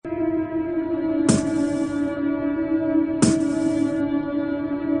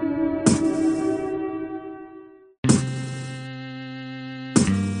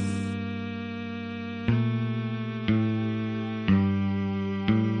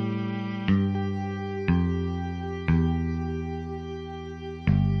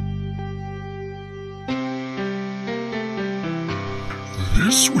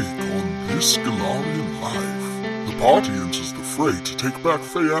This week on This Galarian Life, the party enters the fray to take back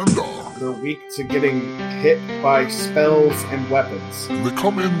Feandar. They're weak to getting hit by spells and weapons. And they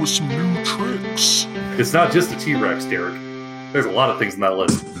come in with some new tricks. It's not just the T-Rex, Derek. There's a lot of things on that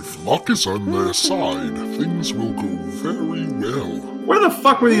list. If luck is on their side, things will go very well. Where the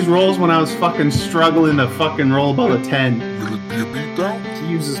fuck were these rolls when I was fucking struggling to fucking roll above a 10? Will it be a beatdown? He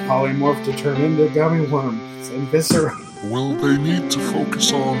uses polymorph to turn into gummy worms and viscera. Will they need to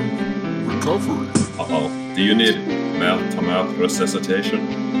focus on recovery? Uh-oh. Do you need mouth-to-mouth resuscitation?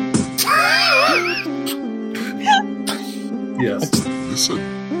 Yes. Listen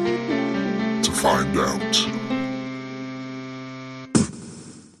to find out.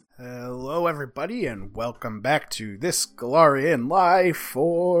 Hello everybody and welcome back to This Galarian Life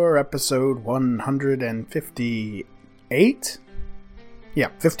for episode 158? Yeah,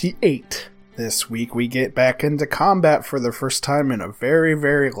 58. This week we get back into combat for the first time in a very,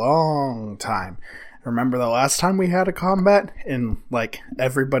 very long time. Remember the last time we had a combat and,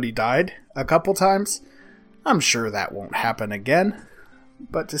 everybody died a couple times? I'm sure that won't happen again.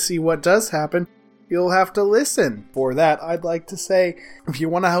 But to see what does happen, you'll have to listen. For that, I'd like to say, if you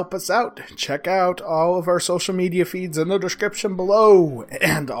want to help us out, check out all of our social media feeds in the description below.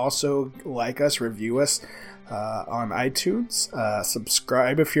 And also, like us, review us on iTunes.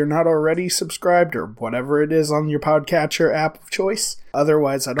 Subscribe if you're not already subscribed, or whatever it is on your podcatcher app of choice.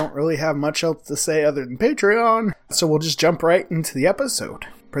 Otherwise, I don't really have much else to say other than Patreon. So we'll just jump right into the episode.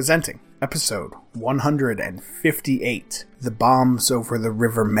 Presenting episode 158, The Bombs Over the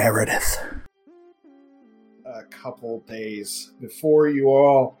River Meredith. A couple days before you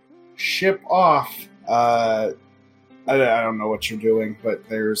all ship off, I don't know what you're doing, but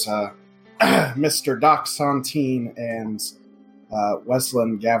there's Mr. Doc Santine and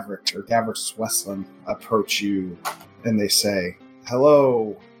Wesleyan Gavrick, or Gavrick's Wesleyan, approach you, and they say,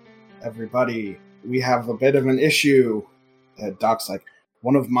 "Hello, everybody. We have a bit of an issue." Doc's like,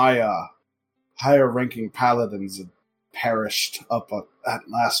 "One of my higher-ranking paladins had perished up at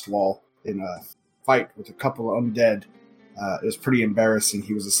Lastwall in a fight with a couple of undead. It was pretty embarrassing.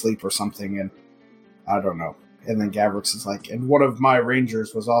 He was asleep or something, and I don't know." And then Gavrix is like, "And one of my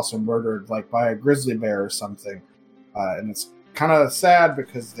rangers was also murdered, by a grizzly bear or something." And it's kind of sad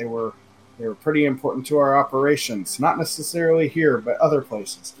because they were pretty important to our operations. Not necessarily here, but other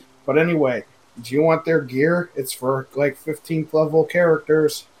places. But anyway, do you want their gear? It's for 15th level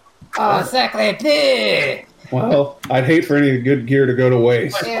characters. Oh, sacre Well, I'd hate for any good gear to go to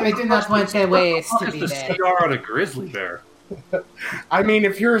waste. Yeah, we do not want their waste to be the there. cigar on a grizzly bear. I mean,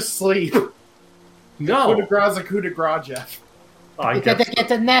 if you're asleep, No, coup de grace a coup de grace, Jeff. I You gotta guess. get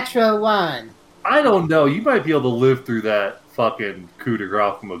the natural one. I don't know. You might be able to live through that fucking coup de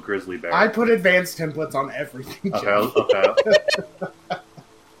grace from a grizzly bear. I put advanced templates on everything, Jeff. Okay.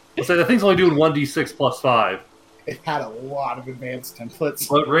 Let's say the thing's only doing 1d6 plus 5. It had a lot of advanced templates.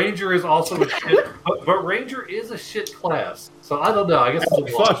 But Ranger is also a shit. But Ranger is a shit class. So I don't know. I guess it's a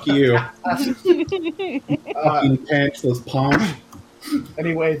Fuck you. Fucking pantsless paunch.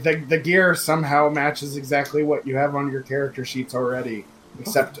 Anyway, the gear somehow matches exactly what you have on your character sheets already.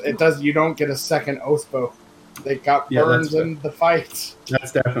 Except you don't get a second oath bow. They got burned that's fair. in the fight.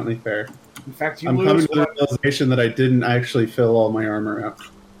 That's definitely fair. In fact, you I'm lose coming to the one. realization that I didn't actually fill all my armor out.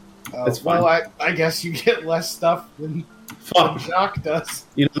 That's fine. Well, I guess you get less stuff than Fuck. Jacques does.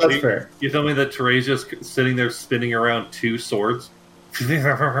 You know, that's fair. You tell me that Teresia's sitting there spinning around two swords? The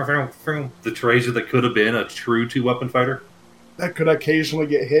Teresia that could have been a true two-weapon fighter? That could occasionally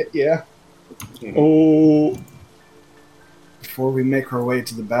get hit, yeah. Oh. Before we make our way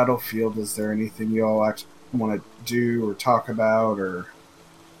to the battlefield, is there anything you all actually want to do or talk about, or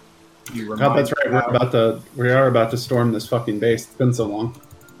you God, that's right. We are about to storm this fucking base. It's been so long.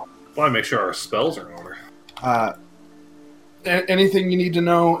 Want to make sure our spells are in order. Anything you need to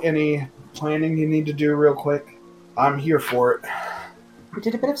know? Any planning you need to do real quick? I'm here for it. We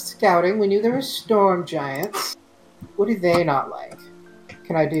did a bit of scouting. We knew there were storm giants. What do they not like?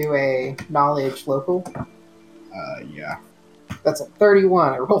 Can I do a knowledge local? Yeah. That's a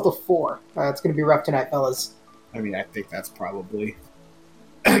 31. I rolled a 4. It's going to be rough tonight, fellas. I mean, I think that's probably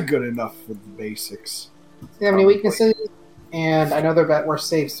good enough for the basics. Do you have any weaknesses? And I know they're about worse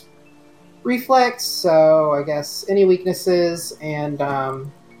saves. Reflex, so I guess any weaknesses, and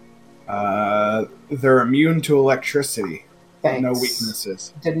they're immune to electricity. thanks. No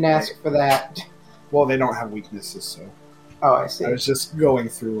weaknesses. Didn't ask for that. Well, they don't have weaknesses, so Oh, I see. I was just going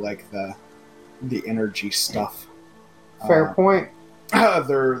through the energy stuff. Fair point.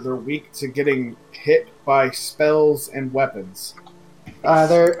 They're weak to getting hit by spells and weapons.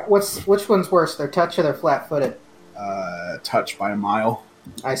 Which one's worse, their touch or their flat-footed? Touch by a mile.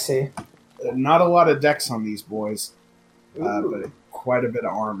 I see. Not a lot of decks on these boys, Ooh. but quite a bit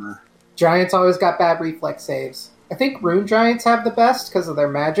of armor. Giants always got bad reflex saves. I think Rune Giants have the best because of their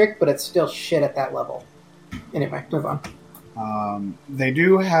magic, but it's still shit at that level. Anyway, move on. They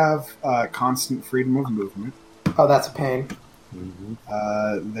do have constant freedom of movement. Oh, that's a pain.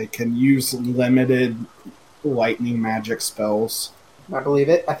 They can use limited lightning magic spells. I believe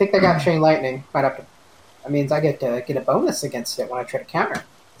it. I think they got Chain Lightning. Might have to. That means I get to get a bonus against it when I try to counter.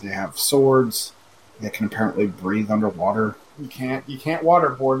 They have swords. They can apparently breathe underwater. You can't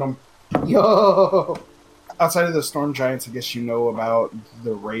waterboard them. Yo! Outside of the storm giants, I guess you know about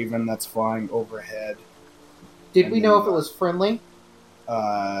the raven that's flying overhead. Did we know if it was friendly?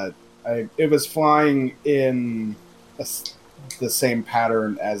 It was flying in the same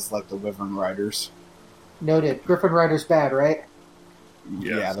pattern as like the wyvern riders. Noted. Griffin Rider's bad, right?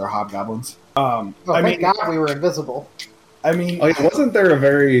 Yes. Yeah, they're hobgoblins. Thank God we were invisible. I mean, Oh, yeah, wasn't there a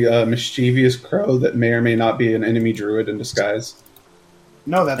very mischievous crow that may or may not be an enemy druid in disguise?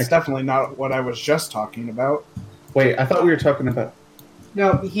 no, that's definitely not what I was just talking about. Wait, I thought we were talking about...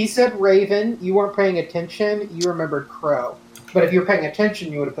 No, he said Raven. You weren't paying attention. You remembered Crow. But if you were paying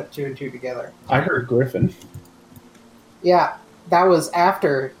attention, you would have put two and two together. I heard griffin. Yeah, that was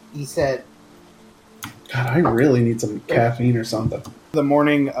after he said... God, I really need some caffeine or something. The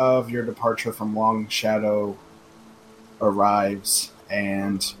morning of your departure from Long Shadow arrives,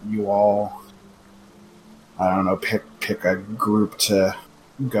 and you all, I don't know, pick a group to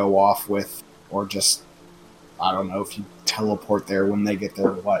go off with, or just, I don't know if you teleport there when they get there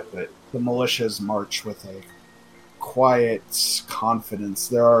or what, but the militias march with a quiet confidence.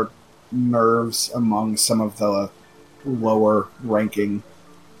 There are nerves among some of the lower ranking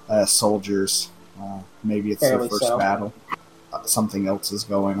soldiers. Maybe it's Fairly their first so. battle. Something else is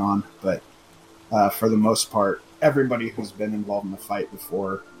going on, but for the most part, everybody who's been involved in the fight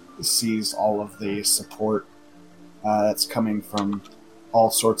before sees all of the support that's coming from all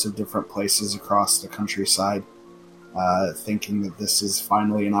sorts of different places across the countryside, thinking that this is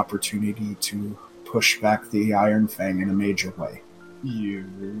finally an opportunity to push back the Iron Fang in a major way.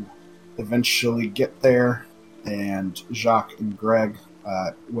 You eventually get there, and Jacques and Greg,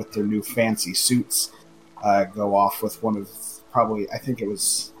 with their new fancy suits, go off with one of probably, I think it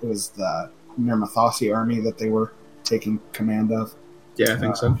was the Nirmathasi army that they were taking command of. Yeah, I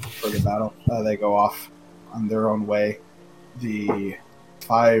think so. For the battle. They go off on their own way. The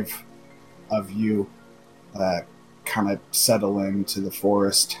 5 of you kind of settle into the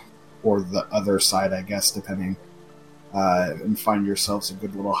forest, or the other side, I guess, depending, and find yourselves a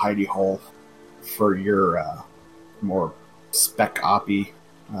good little hidey hole for your more spec-oppy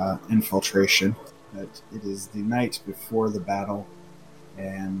infiltration. But it is the night before the battle,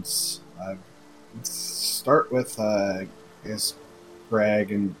 and start with, I guess,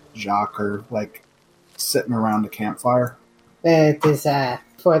 Greg and Jacques are, like, sitting around a campfire. It is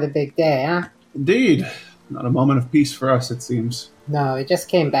for the big day, huh? Indeed. Not a moment of peace for us, it seems. No, we just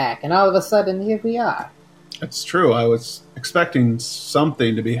came back, and all of a sudden, here we are. It's true. I was expecting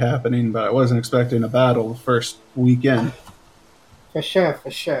something to be happening, but I wasn't expecting a battle the first weekend. For sure, for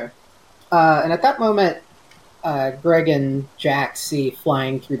sure. And at that moment, Greg and Jack see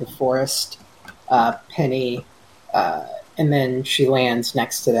flying through the forest Penny, and then she lands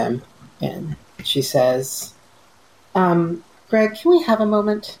next to them, and she says, Greg, can we have a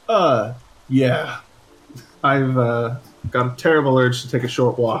moment? Yeah. I've got a terrible urge to take a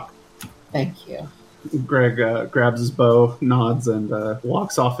short walk. Thank you. Greg grabs his bow, nods, and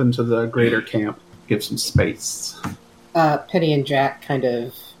walks off into the greater camp. Gives some space. Penny and Jack kind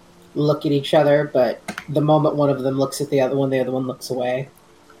of look at each other, but the moment one of them looks at the other one looks away.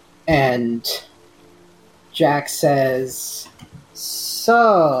 And Jack says,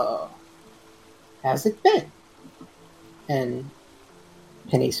 so, how's it been? And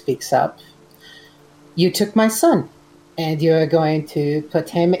Penny speaks up. You took my son, and you're going to put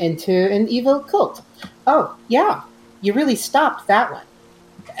him into an evil cult. Oh, yeah, you really stopped that one.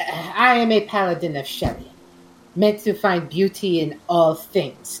 I am a paladin of Shelley, meant to find beauty in all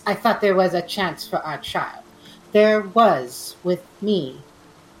things. I thought there was a chance for our child. There was, with me,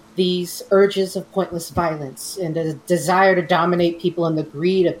 these urges of pointless violence and a desire to dominate people and the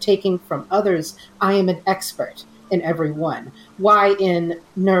greed of taking from others. I am an expert in every one. Why in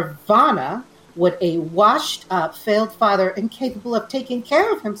Nirvana would a washed-up, failed father incapable of taking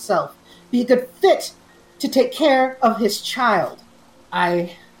care of himself be a good fit to take care of his child?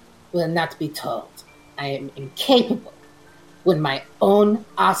 I will not be told. I am incapable when my own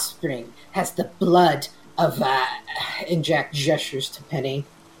offspring has the blood of, and Jack gestures to Penny,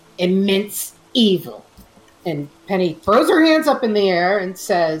 immense evil And Penny throws her hands up in the air and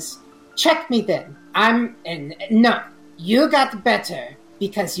says, check me then. No, you got better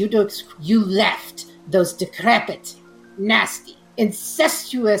because you left those decrepit, nasty,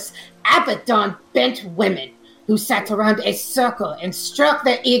 incestuous, Abaddon-bent women who sat around a circle and stroked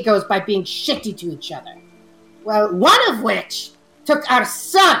their egos by being shitty to each other. Well, one of which took our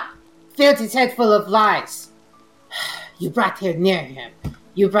son, filled his head full of lies. You brought her near him.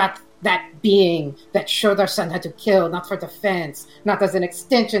 You brought that being that showed our son how to kill, not for defense, not as an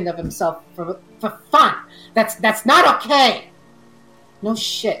extension of himself, for fun. That's not okay. No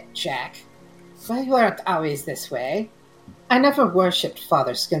shit, Jack. Well, you aren't always this way. I never worshipped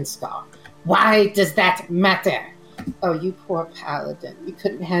Father Skinskull. Why does that matter? Oh, you poor paladin. You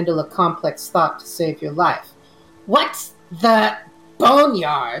couldn't handle a complex thought to save your life. What the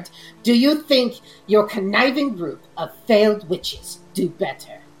boneyard do you think your conniving group of failed witches do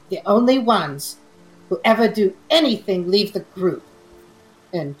better? The only ones who ever do anything leave the group.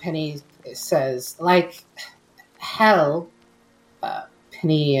 And Penny says, like hell,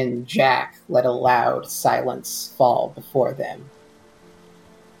 Penny and Jack let a loud silence fall before them.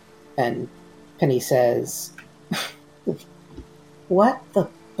 And Penny says, what, the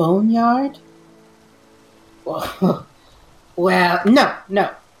boneyard? Well,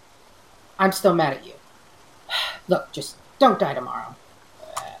 no. I'm still mad at you. Look, just don't die tomorrow.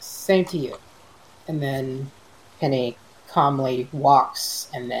 Same to you. And then Penny calmly walks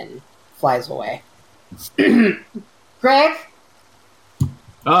and then flies away. Greg?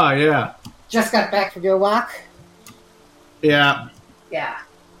 Oh, yeah. Just got back from your walk? Yeah. Yeah.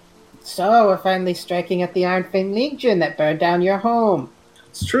 So, we're finally striking at the Iron Fang Legion that burned down your home.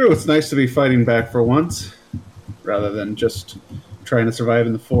 It's true. It's nice to be fighting back for once, rather than just trying to survive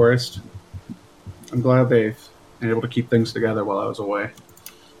in the forest. I'm glad they've been able to keep things together while I was away.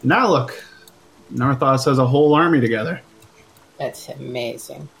 Now look, Narthos has a whole army together. That's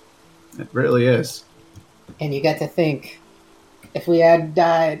amazing. It really is. And you got to think, if we had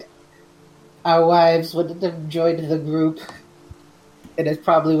died, our wives wouldn't have joined the group. It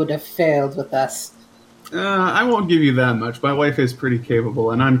probably would have failed with us. I won't give you that much. My wife is pretty capable,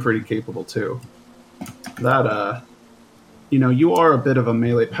 and I'm pretty capable too. That, you are a bit of a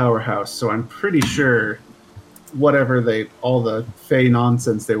melee powerhouse, so I'm pretty sure whatever all the Fey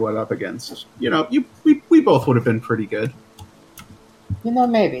nonsense they went up against, we both would have been pretty good.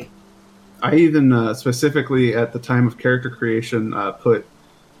 Maybe. I even specifically at the time of character creation put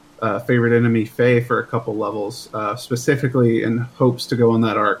favorite enemy Fey for a couple levels, specifically in hopes to go on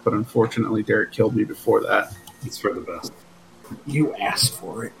that arc, but unfortunately Derek killed me before that. It's for the best. You asked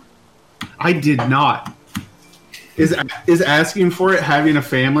for it. I did not. Is asking for it having a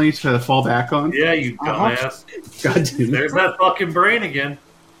family to fall back on? Yeah, you dumbass. God damn. There's that fucking brain again.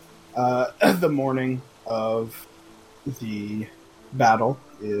 The morning of the battle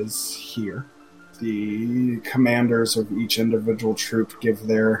is here. The commanders of each individual troop give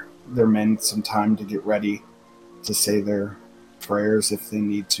their men some time to get ready to say their prayers if they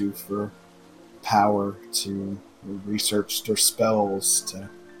need to for power, to research their spells, to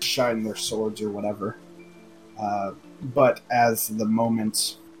shine their swords or whatever. But as the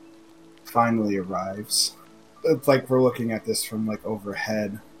moment finally arrives, it's like we're looking at this from like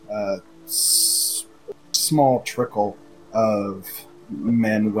overhead, small trickle of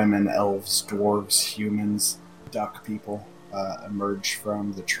men, women, elves, dwarves, humans, duck people emerge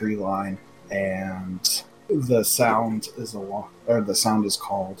from the tree line, and the sound is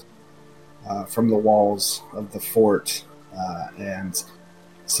called from the walls of the fort, and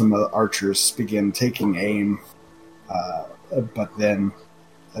some of the archers begin taking aim, but then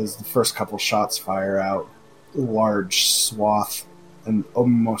as the first couple shots fire out, a large swath and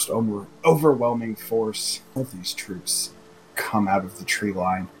almost overwhelming force of these troops come out of the tree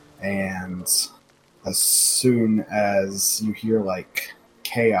line, and as soon as you hear like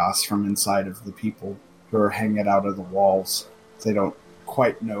chaos from inside of the people who are hanging out of the walls, they don't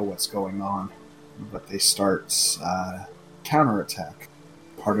quite know what's going on, but they start counterattack.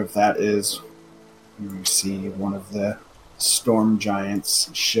 Part of that is you see one of the storm giants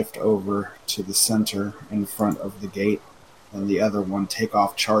shift over to the center in front of the gate, and the other one take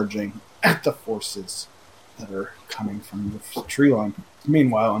off charging at the forces that are coming from the tree line.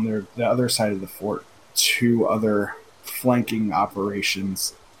 Meanwhile, on the other side of the fort, two other flanking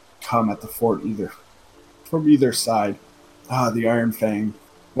operations come at the fort from either side. The Iron Fang,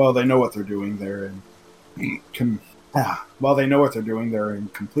 well, they know what they're doing. They're in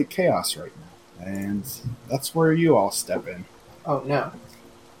complete chaos right now, and that's where you all step in. Oh no!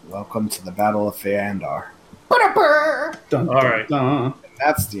 Welcome to the Battle of Feandar. Ba-da-burr! Dun, All right. dun.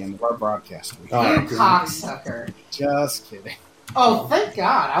 That's the end of our broadcast week. You cocksucker. Just kidding. Oh, thank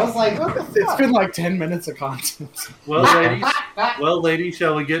God. I was like, what the It's fuck? been like 10 minutes of content. Well, ladies,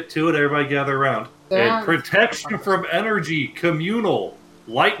 shall we get to it? Everybody gather around. Yeah. And protection from energy, communal,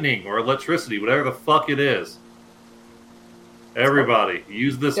 lightning, or electricity, whatever the fuck it is. Everybody,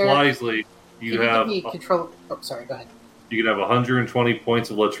 use this Derek, wisely. You Can have give me control? Oh, sorry. Go ahead. you can have 120 points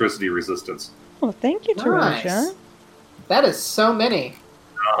of electricity resistance. Oh, thank you, Nice. Teresa. That is so many.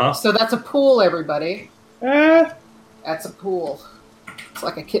 Uh-huh. So that's a pool, everybody. Eh, That's a pool. It's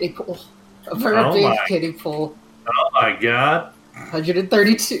like a kiddie pool. A very Oh big my. kiddie pool. Oh my god.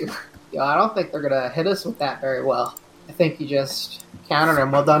 132. Yeah, I don't think they're going to hit us with that very well. I think you just countered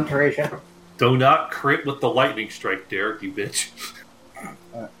them. Well done, Teresia. Do not crit with the lightning strike, Derek, you bitch.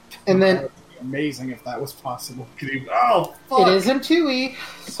 And That then would be amazing if that was possible. Oh, fuck. it is in 2E,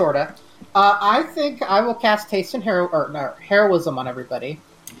 sort of. I think I will cast Haste and Heroism on everybody.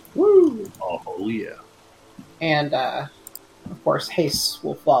 Woo! Oh, yeah. And, of course, Haste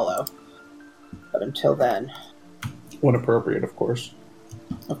will follow. But until then, when appropriate, of course.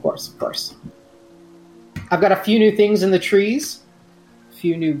 of course. I've got a few new things in the trees. A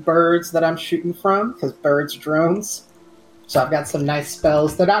few new birds that I'm shooting from, because birds drones. So I've got some nice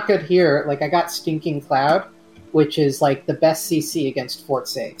spells. They're not good here. Like, I got Stinking Cloud, which is, like, the best CC against fort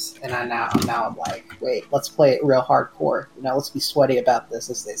saves. And now I'm like, wait, let's play it real hardcore. Let's be sweaty about this,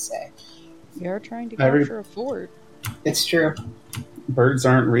 as they say. We are trying to Every- capture a fort. It's true. Birds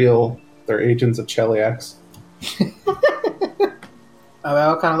aren't real. They're agents of Cheliax. We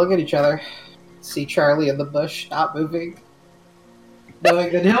all kind of look at each other. See Charlie in the bush, not moving.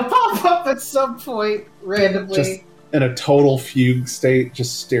 Knowing that he'll pop up at some point, randomly. Just in a total fugue state,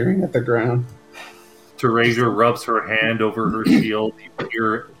 just staring at the ground. Teresia rubs her hand over her shield. You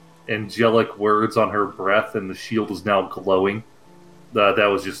hear angelic words on her breath, and the shield is now glowing. That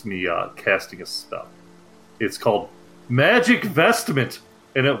was just me casting a spell. It's called Magic Vestment,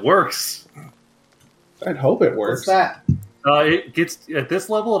 and it works. I'd hope it works. What's that? It gets at this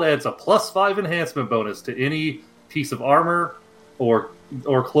level. It adds a +5 enhancement bonus to any piece of armor or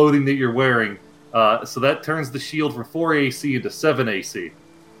clothing that you're wearing. So that turns the shield from 4 AC into 7 AC.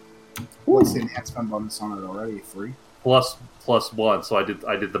 What's the enhancement bonus on it already? 3? +1. So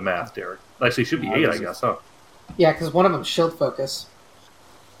I did the math, Derek. Actually, it should be 8, I guess, huh? Yeah, because one of them's shield focus.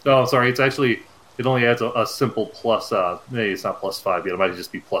 Oh, sorry. It only adds a simple plus. Maybe it's not +5 yet. It might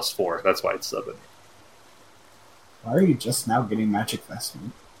just be +4. That's why it's 7. Why are you just now getting Magic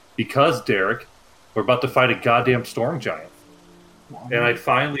Vestment? Because, Derek, we're about to fight a goddamn storm giant. Why? And I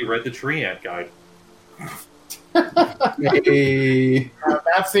finally read the tree ant guide. Hey.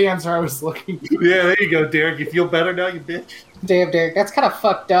 That's the answer I was looking for. Yeah, there you go, Derek. You feel better now, you bitch? Damn, Derek, that's kind of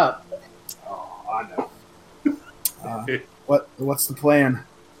fucked up. Oh, I know. What's the plan?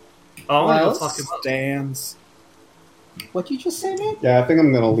 Oh, I want to Well, go fuck him up. Stands. What'd you just say, man? Yeah, I think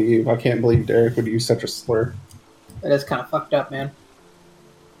I'm gonna leave. I can't believe Derek would use such a slur. That is kind of fucked up, man.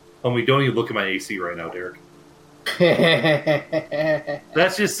 Homie, don't even look at my AC right now, Derek.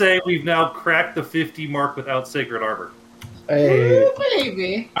 Let's just say we've now cracked the 50 mark without sacred armor. Hey,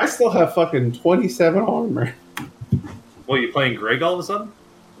 Baby. I still have fucking 27 armor. What, you playing Greg all of a sudden?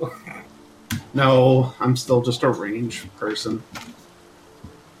 No, I'm still just a range person.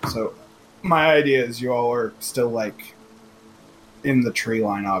 So, my idea is you all are still, like, in the tree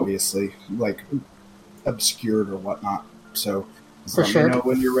line, obviously. Like, obscured or whatnot. So, just For let sure. me know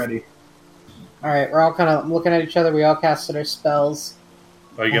when you're ready. Alright, we're all kind of looking at each other. We all casted our spells.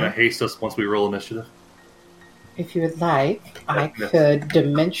 Are you going to haste us once we roll initiative? If you would like, I Yes. could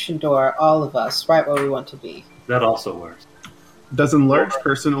dimension door all of us right where we want to be. That also works. Does enlarged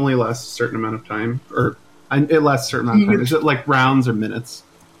person only last a certain amount of time? Or it lasts a certain amount of time? Is it like rounds or minutes?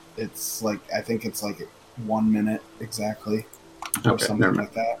 It's like, I think it's like 1 minute exactly. Or Okay, something never mind.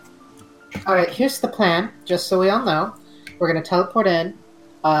 like that. Alright, here's the plan, just so we all know. We're going to teleport in.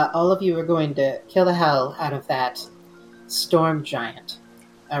 All of you are going to kill the hell out of that storm giant.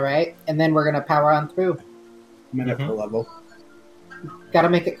 Alright? And then we're going to power on through. Minute per level. Gotta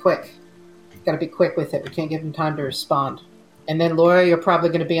make it quick. Gotta be quick with it. We can't give them time to respond. And then, Laura, you're probably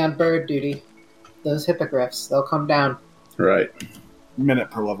going to be on bird duty. Those hippogriffs, they'll come down. Right. Minute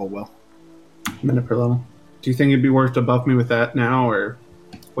per level, Will. Minute per level. Do you think it'd be worth to buff me with that now, or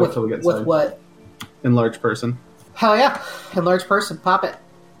wait With, till we get with inside? what? Enlarged person. Hell yeah. Enlarged person, pop it.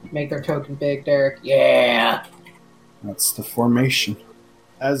 Make their token big, Derek. Yeah. That's the formation.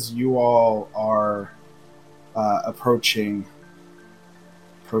 As you all are approaching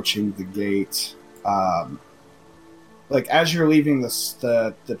the gate, like as you're leaving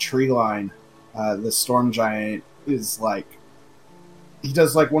the tree line, the storm giant is like he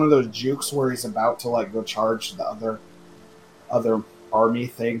does like one of those jukes where he's about to like go charge the other army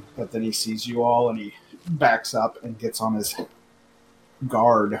thing, but then he sees you all and he backs up and gets on his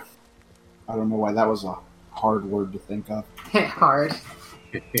guard. I don't know why that was a hard word to think of. Hard.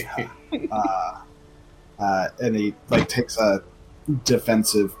 And he like takes a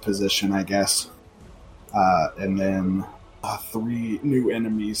defensive position, I guess. And then 3 new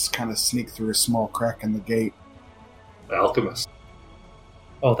enemies kind of sneak through a small crack in the gate. Alchemist.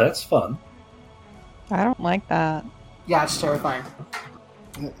 Oh, that's fun. I don't like that. Yeah, it's terrifying.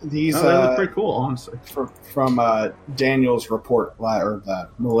 These They look pretty cool, honestly. from Daniel's report, or the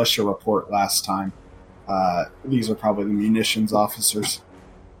militia report last time. These are probably the munitions officers.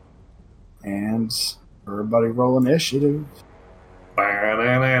 And everybody roll initiative.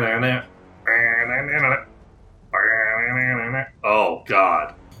 Oh,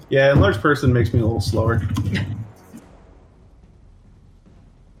 God. Yeah, enlarged person makes me a little slower.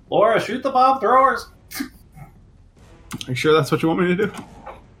 Laura, shoot the bomb throwers! Are you sure that's what you want me to do?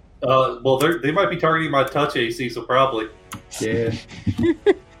 Well, they might be targeting my touch AC, so probably. Yeah.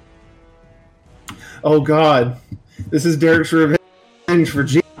 Oh, God. This is Derek's revenge for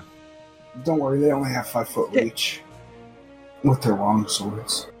G. Don't worry, they only have 5-foot reach with their long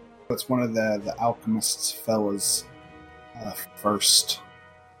swords. That's one of the alchemist's fellas first.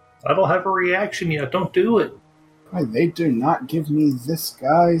 I don't have a reaction yet. Don't do it. Why, they do not give me this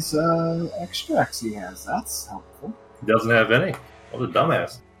guy's extracts he has. That's helpful. He doesn't have any. What a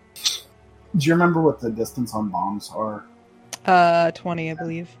dumbass. Do you remember what the distance on bombs are? 20, I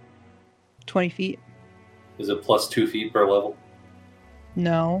believe. 20 feet. Is it plus 2 feet per level?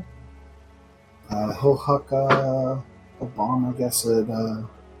 No. He'll huck a bomb, I guess, at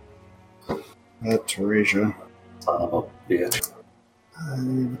Teresia. Son of a bitch.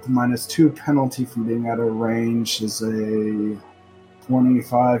 With the -2 penalty from being out of range is a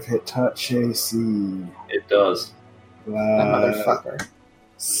 25 hit touch AC. It does. That motherfucker.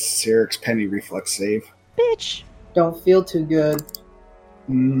 Syric's penny reflex save. Bitch! Don't feel too good.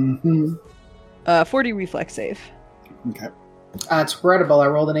 Mm-hmm. 40 reflex save. Okay. It's credible. I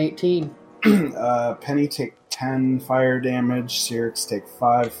rolled an 18. Penny take 10 fire damage. Syric's take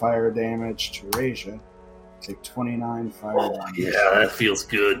 5 fire damage. Teresia take 29 fire damage. Yeah, that feels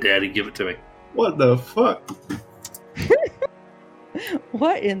good, Daddy. Give it to me. What the fuck?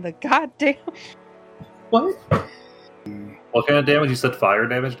 What in the goddamn... What? What kind of damage? You said fire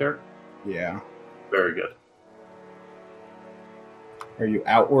damage, Derek? Yeah. Very good. Are you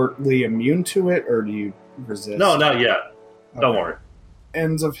outwardly immune to it, or do you resist? No, not yet. Don't Okay. worry.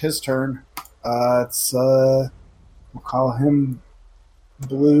 Ends of his turn. We'll call him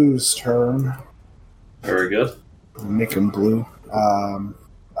Blue's turn. Very good. Make him blue.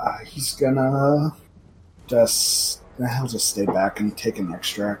 He's gonna he'll just stay back and take an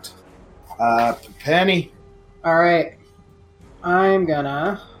extract. Penny. Alright. I'm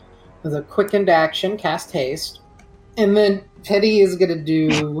gonna, with a quickened action, cast haste. And then Penny is gonna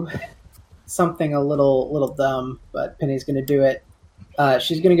do something a little dumb, but Penny's gonna do it.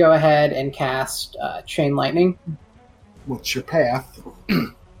 She's gonna go ahead and cast Chain Lightning. What's your path?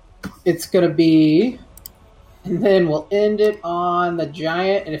 It's gonna be... And then we'll end it on the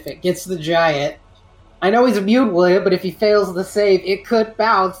giant, and if it gets the giant... I know he's immune with it, but if he fails the save, it could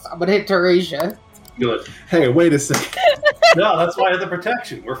bounce. I'm gonna hit Teresia. Good. Hey, wait a second. No, that's why I have the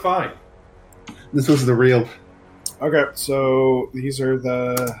protection. We're fine. This was the real... Okay, so these are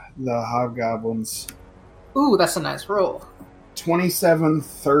the hobgoblins. Ooh, that's a nice roll. 27,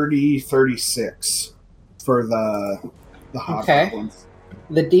 30, 36 for the hobgoblins.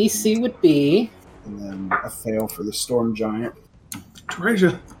 The DC would be... And then a fail for the storm giant.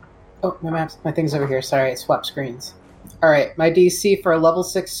 Teresia. Oh, my thing's over here. Sorry, I swapped screens. Alright, my DC for a level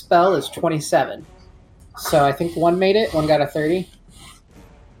 6 spell is 27. So I think one made it, one got a 30.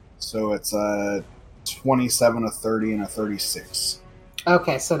 So it's a 27, a 30, and a 36.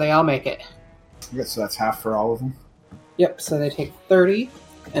 Okay, so they all make it. Okay, so that's half for all of them. Yep, so they take 30,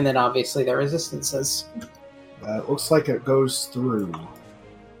 and then obviously their resistances. It looks like it goes through.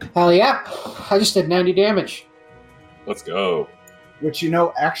 Hell yeah! I just did 90 damage. Let's go. Which,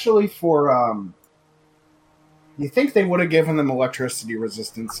 actually for, you think they would have given them electricity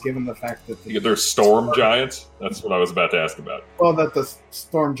resistance, given the fact that They're storm giants? That's what I was about to ask about. well, that the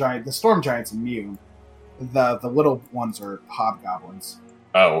storm giant's immune. The little ones are hobgoblins.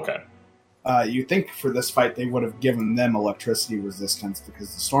 Oh, okay. You think for this fight they would have given them electricity resistance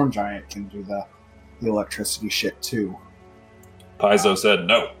because the storm giant can do the electricity shit too. Paizo said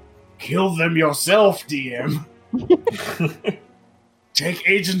no. Kill them yourself, DM. Take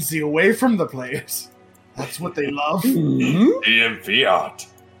agency away from the players. That's what they love. DM Fiat.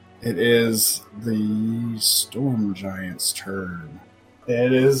 It is the Storm Giant's turn.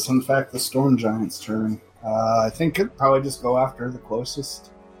 It is, in fact, the Storm Giant's turn. I think it'd probably just go after the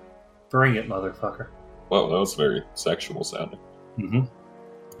closest. Bring it, motherfucker. Well, that was very sexual sounding. Mm-hmm.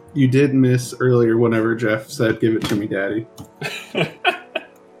 You did miss earlier whenever Jeff said, "Give it to me, Daddy."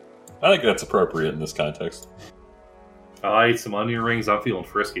 I think that's appropriate in this context. I ate some onion rings. I'm feeling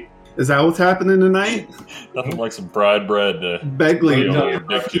frisky. Is that what's happening tonight? Nothing like some fried bread to Begley, Yeah, no, your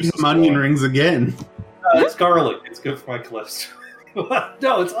dick feed juice is him onion flowing. rings again. It's garlic. It's good for my cholesterol.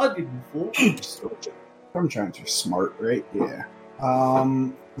 No, it's onion, you fool. Storm Giants are smart, right? Yeah.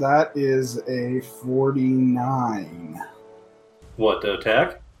 That is a 49. What, to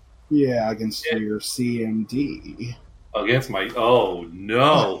attack? Yeah, against your CMD. Against my... Oh,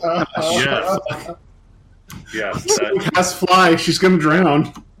 no. Yes. Yes. That, Cast fly. She's gonna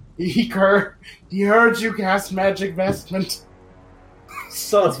drown. He heard you cast Magic Vestment.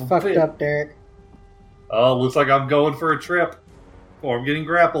 sons of a Fucked bitch. up, Derek. Oh, looks like I'm going for a trip. Or I'm getting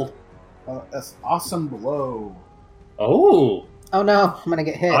grappled. That's awesome blow. Oh, Oh no, I'm gonna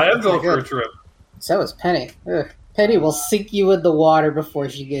get hit. I am That's going not for a good. trip. So is Penny. Ugh. Penny will sink you in the water before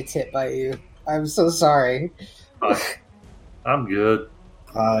she gets hit by you. I'm so sorry. I'm good.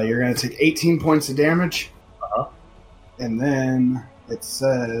 You're going to take 18 points of damage. Uh-huh. And then it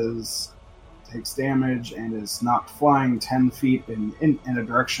says takes damage and is knocked flying 10 feet in a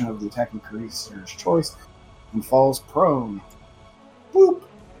direction of the attacking creature's choice and falls prone. Boop.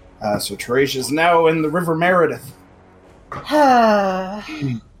 So Teresia is now in the River Meredith. How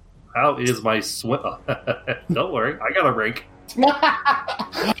is my swim? Don't worry, I got a rank.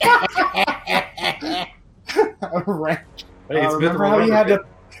 Right. Hey, it's good to remember how you had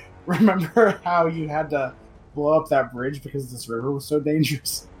remember. to remember how you had to blow up that bridge because this river was so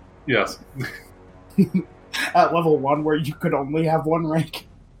dangerous Yes. at level 1 where you could only have one rank.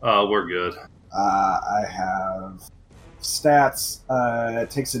 We're good. I have stats. It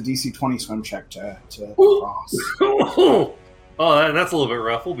takes a DC 20 swim check to Ooh. cross. Oh, that's a little bit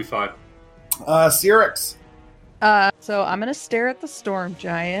rough. We'll be fine. Cyrix. So I'm gonna stare at the storm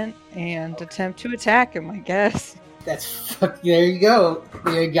giant and attempt to attack him, I guess. There you go.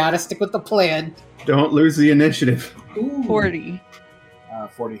 You gotta stick with the plan. Don't lose the initiative. Ooh. 40.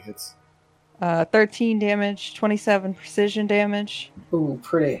 40 hits. 13 damage, 27 precision damage, Ooh,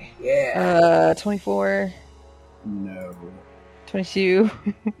 pretty. Yeah. 24, No. 22.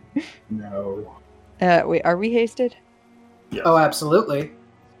 No. Wait, are we hasted? Oh, absolutely.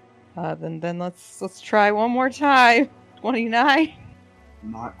 Then let's try one more time. 29.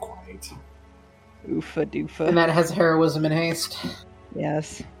 Not quite. Oofa doofa. And that has heroism and haste.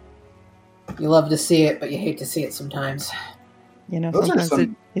 Yes. You love to see it, but you hate to see it sometimes. You know, Those are sometimes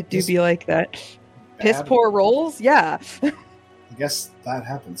some it do just be like that. Piss Bad- poor rolls? Yeah. I guess that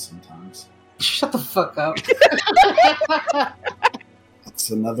happens sometimes. Shut the fuck up. It's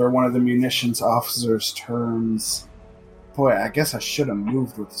another one of the munitions officer's turns. Boy, I guess I should have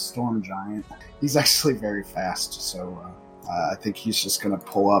moved with the Storm Giant. He's actually very fast, so I think he's just going to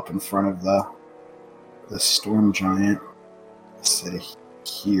pull up in front of the Storm Giant. Sit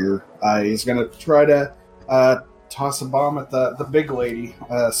here. He's going to try to toss a bomb at the big lady.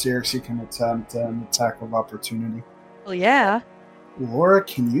 Cyrix, you can attempt an attack of opportunity. Well, yeah. Laura,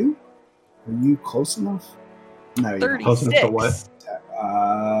 can you? Are you close enough? No, you're not. 36. Close enough to what?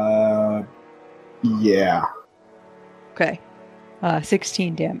 Yeah. Okay.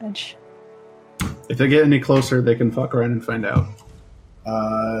 16 damage. If they get any closer, they can fuck around and find out.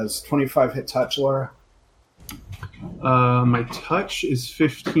 Is 25 hit touch, Laura? My touch is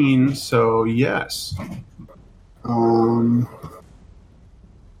 15, so yes. That's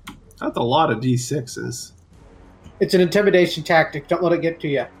a lot of D6s. It's an intimidation tactic. Don't let it get to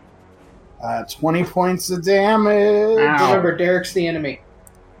you. 20 points of damage. Remember, Derek's the enemy.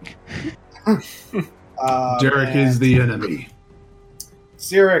 Derek is the enemy.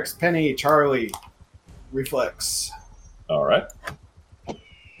 Cyrix, Penny, Charlie, reflex. All right.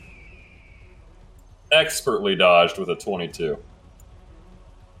 Expertly dodged with a 22.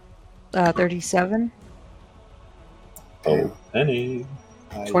 37. Oh, Penny.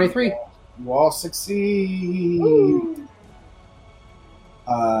 23. You all succeed.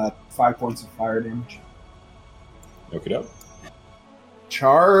 5 points of fire damage. Okie doke.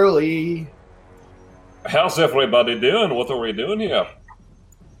 Charlie. How's everybody doing? What are we doing here?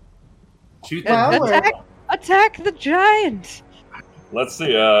 Shoot Well, the Attack the giant! Let's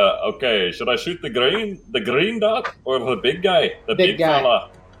see. Okay, should I shoot the green dot or the big guy? The Big big guy. fella.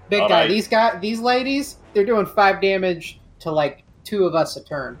 Big All guy. right. These ladies, they're doing 5 damage to like 2 of us a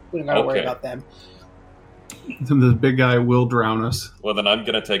turn. We don't gotta worry Okay. about them. The big guy will drown us. Well, then I'm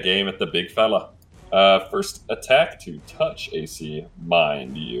gonna take aim at the big fella. First attack to touch AC,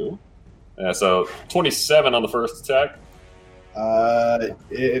 mind you. So 27 on the first attack.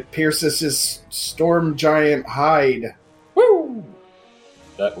 It pierces his storm giant hide. Woo!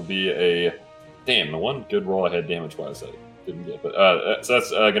 That would be a damn. The one good roll I had damage-wise I didn't get, but so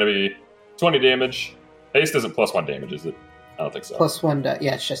that's gonna be 20 damage. Haste isn't +1 damage, is it? I don't think so. +1,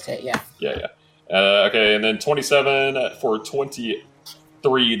 yeah, it's just hit, yeah. Yeah. Okay, and then 27 for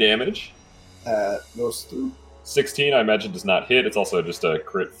 23 damage. Goes through. 16, I imagine, does not hit. It's also just a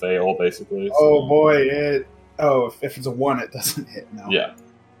crit fail, basically. So. Oh boy! If it's a 1, it doesn't hit. No. Yeah.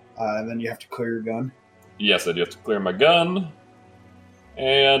 And then you have to clear your gun. Yes, I do have to clear my gun.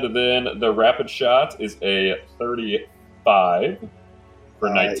 And then the rapid shot is a 35 for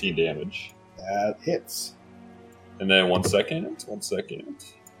 19 damage. That hits. And then one second.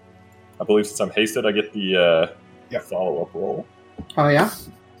 I believe since I'm hasted, I get the follow-up roll. Oh, yeah?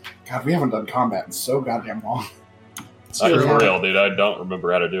 God, we haven't done combat in so goddamn long. Not for real, dude. I don't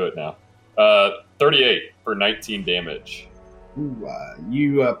remember how to do it now. 38 for 19 damage. Ooh,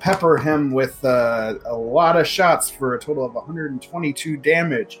 you pepper him with a lot of shots for a total of 122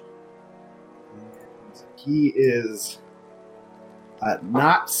 damage. And he is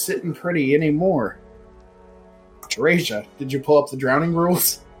not sitting pretty anymore. Teresia, did you pull up the drowning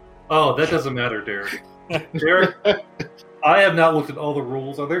rules? Oh, that doesn't matter, Derek. Derek, I have not looked at all the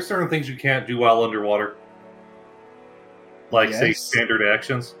rules. Are there certain things you can't do while underwater? Like, say, standard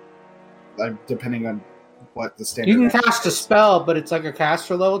actions? Depending on what the standard. You can cast a spell, but it's like a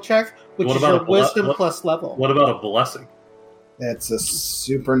caster level check, which is your wisdom plus level. What about a blessing? It's a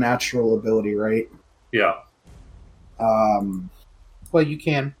supernatural ability, right? Yeah. Well, you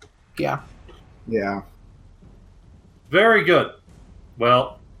can. Yeah. Yeah. Very good.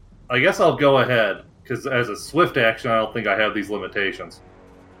 Well, I guess I'll go ahead, because as a swift action, I don't think I have these limitations.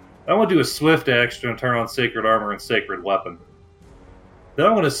 I want to do a swift action and turn on Sacred Armor and Sacred Weapon. Then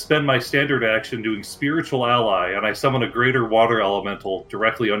I want to spend my standard action doing Spiritual Ally, and I summon a greater water elemental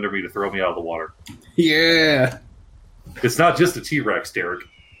directly under me to throw me out of the water. Yeah! It's not just a T-Rex, Derek.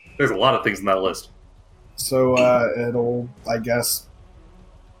 There's a lot of things in that list. So it'll, I guess,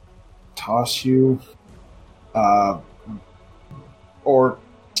 toss you, or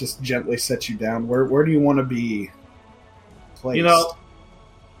just gently set you down. Where do you want to be placed? You know,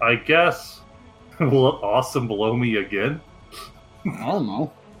 I guess, will it awesome blow me again? I don't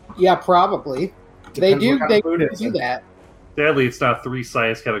know. Yeah, probably. Depends what kind They of food do it's in. that. Sadly, it's not 3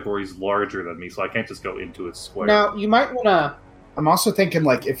 size categories larger than me, so I can't just go into its square. Now, you might want to... I'm also thinking,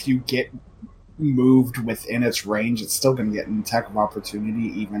 like, if you get moved within its range, it's still going to get an attack of opportunity,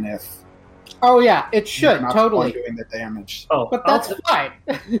 even if Oh, yeah, it you're should, not the one totally. doing the damage. Oh, But that's fine.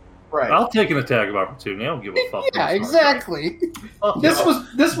 Right. I'll take an attack of opportunity. I don't give a fuck. Yeah, exactly. Fuck This him.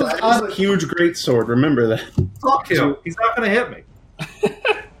 was That is a huge greatsword, remember that. Fuck him. He's not going to hit me.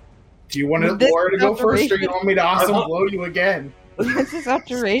 Do you want This Laura to go is first, or you want me to awesome I want- blow you again? This is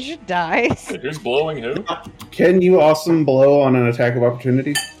after Rasia dies. Wait, who's blowing who? Can you awesome blow on an attack of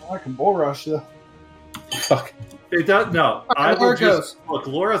opportunity? I can bull rush you. Fuck. It does, no. Okay, I will Laura just... Look,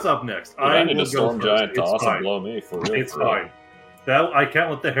 Laura's up next. I I need will a storm go first. giant to It's awesome fine. blow me for real. It's fine. I can't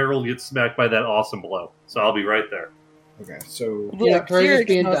let the Herald get smacked by that awesome blow, so I'll be right there. Okay, so Yeah, Look, Courageous Derek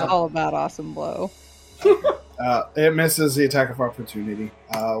being knows dumb. all about Awesome Blow. it misses the attack of opportunity.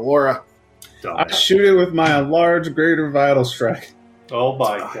 Laura, I shoot it with my large greater vital strike. Oh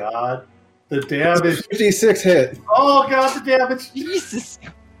my god. The That's a damage. 56 hit. Oh god, the damage. Jesus.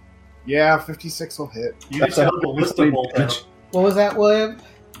 yeah, 56 will hit. You That's just have the list of 120 bolt damage. What was that, William?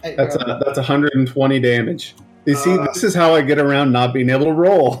 That's 120 damage. You see, Uh, this is how I get around not being able to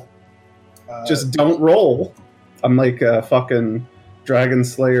roll. Just don't roll. I'm like a fucking Dragon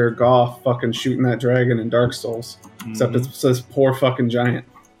Slayer Goth fucking shooting that dragon in Dark Souls. Except it's this poor fucking giant.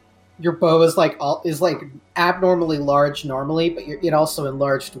 Your bow is like abnormally large normally, but it also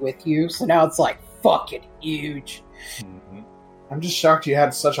enlarged with you, so now it's like fucking huge. I'm just shocked you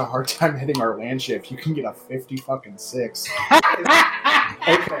had such a hard time hitting our land shift. You can get a 50-6.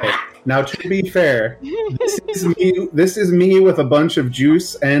 Okay. Now, to be fair, this is me with a bunch of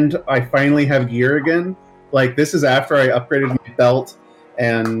juice, and I finally have gear again. Like, this is after I upgraded my belt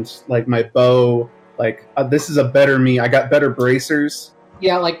and, like, my bow. Like, this is a better me. I got better bracers.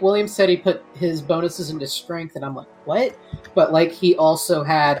 Yeah, like William said, he put his bonuses into strength, and I'm like, what? But like, he also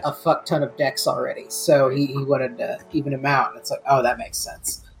had a fuck ton of dex already, so he wanted to even him out. And it's like, oh, that makes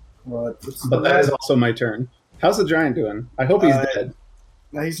sense. Well, But that is also my turn. How's the giant doing? I hope he's dead.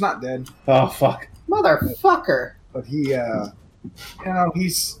 No, he's not dead, Oh, fuck. Motherfucker. but he,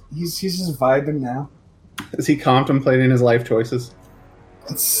 he's just vibing now. Is he contemplating his life choices?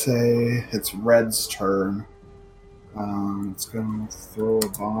 Let's say it's Red's turn. It's going to throw a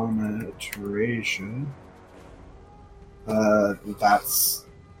bomb at Teresia. That's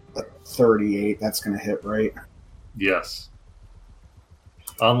a 38. That's going to hit, right? Yes.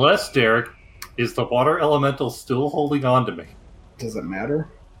 Unless, Derek, is the water elemental still holding on to me? Does it matter?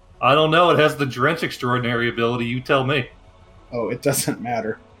 I don't know. It has the Drench extraordinary ability. You tell me. Oh, it doesn't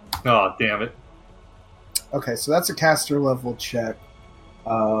matter. Oh, damn it. Okay, so that's a caster level check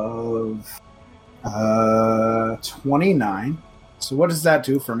of 29. So what does that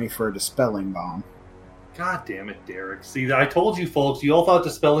do for me for a dispelling bomb? God damn it, Derek. See, I told you folks, you all thought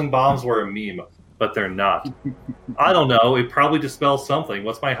dispelling bombs were a meme, but they're not. I don't know. It probably dispels something.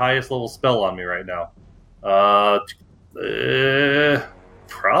 What's my highest level spell on me right now?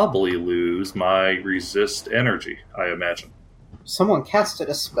 Probably lose my resist energy, I imagine. Someone casted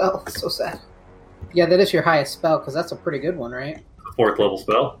a spell. So sad. Yeah, that is your highest spell, because that's a pretty good one, right? Fourth level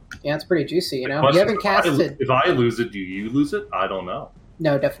spell. Yeah, it's pretty juicy, you know? Question, You haven't casted... If I lose it, do you lose it? I don't know.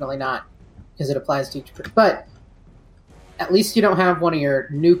 No, definitely not. Because it applies to each... But at least you don't have one of your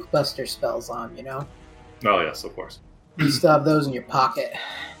nuke buster spells on, you know? Oh, yes, of course. You still have those in your pocket.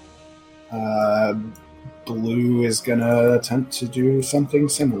 Blue is going to attempt to do something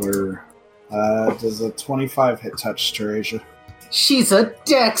similar. Does a 25 hit touch Teresia? She's a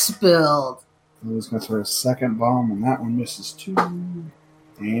dex build! Blue's going to throw a second bomb, and that one misses 2.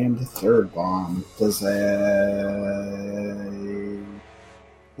 And a third bomb. Does a...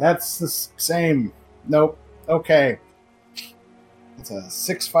 That's the same. Nope. Okay. It's a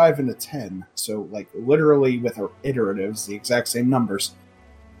 6, 5, and a 10. So, like, literally with our iteratives, the exact same numbers.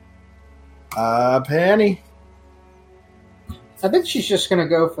 Penny? I think she's just going to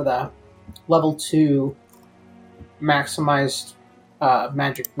go for the level 2 maximized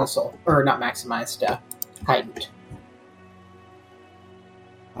magic missile. Or not maximized, heightened.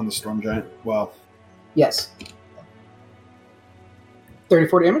 On the Storm Giant? Well... Yes.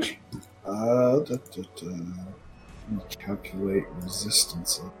 34 damage? Let me calculate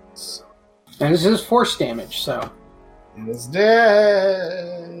resistances. And this is force damage, so... It is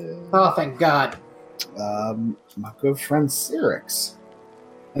dead! Oh, thank God. My good friend Cyrix.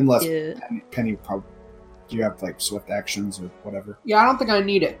 Unless Yeah. Penny probably... Do you have, like, swift actions or whatever? Yeah, I don't think I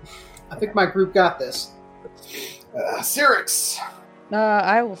need it. I think my group got this. Cyrix!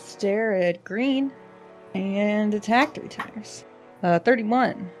 I will stare at green and attack 3 times.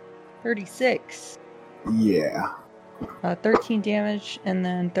 31, 36, Yeah. 13 damage, and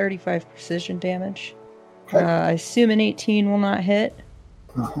then 35 precision damage. Okay. I assume an 18 will not hit.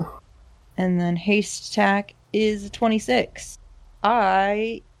 Uh-huh. And then haste attack is a 26.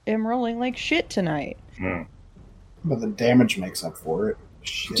 I am rolling like shit tonight. But the damage makes up for it.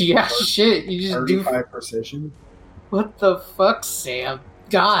 Shit. Yeah, shit. You just do... 35 precision. What the fuck, Sam?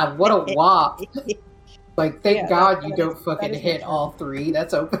 God, what a wop. Like, thank Yeah, God that- you don't fucking that is hit my all 3.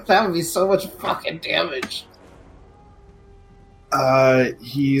 That would be so much fucking damage.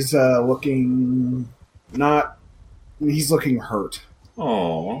 He's looking... Not... He's looking hurt.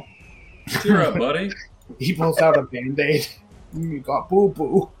 Aw. Cheer up, buddy. He pulls out a Band-Aid. You got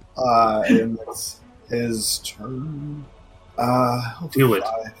boo-boo. And it's his turn. Do it.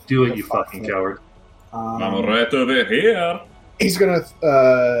 five. Do it, He'll you five fucking foot. coward. I'm right over here. He's gonna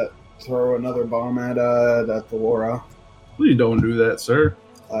throw another bomb at the Laura. Please don't do that, sir.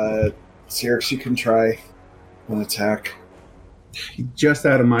 Cyrix, you can try an attack. He's just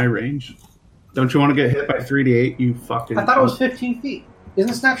out of my range. Don't you want to get hit by 3d8, you fucking... I thought it was 15 feet.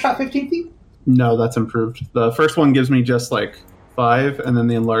 Isn't Snapshot 15 feet? No, that's improved. The first one gives me just like 5, and then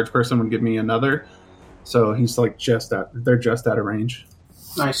the enlarged person would give me another. So he's like they're just out of range.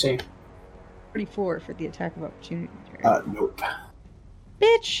 I see. 34 for the attack of opportunity. Nope.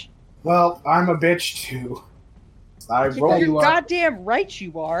 Bitch! Well, I'm a bitch too. I Yeah, rolled you are. Goddamn right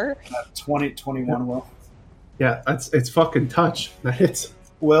you are. 21, Will. Yeah, it's fucking touch. That hits.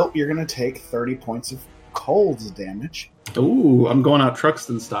 Will, you're gonna take 30 points of cold damage. Ooh, I'm going out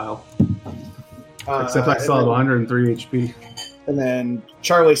Truxton style. Except I still have 103 HP. And then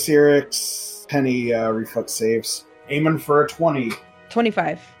Charlie, Cyrix, Penny reflex saves. Aiming for a 20.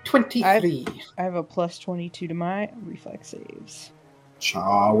 25. 23. I have a plus 22 to my reflex saves.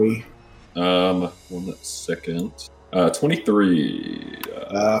 Chawi. 1 second. 23.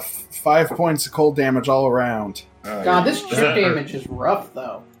 5 points of cold damage all around. God, this chip damage is rough,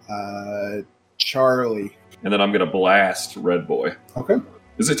 though. Charlie. And then I'm gonna blast Red Boy. Okay.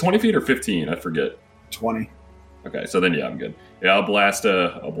 Is it 20 feet or 15? I forget. 20. Okay, so then yeah, I'm good. Yeah, I'll blast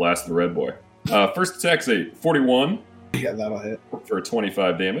the Red Boy. First attack's a 41 Yeah, that'll hit. for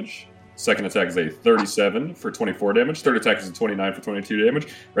 25 damage. Second attack is a 37 for 24 damage. Third attack is a 29 for 22 damage.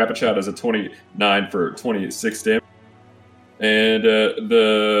 Rapid Shot is a 29 for 26 damage. And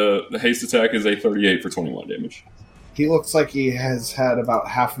the haste attack is a 38 for 21 damage. He looks like he has had about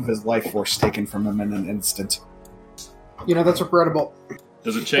half of his life force taken from him in an instant. You know, that's regrettable.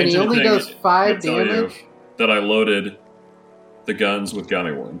 Does it And change he only anything? does 5 I tell you damage. that I loaded the guns with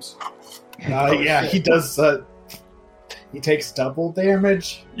gummy worms. Yeah, he does. He takes double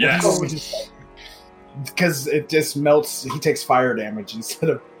damage. Yes. Because it just melts. He takes fire damage instead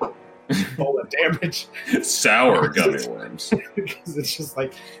of bullet damage. Sour gummy worms. Because it's just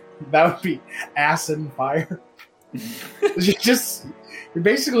like that would be acid and fire. You're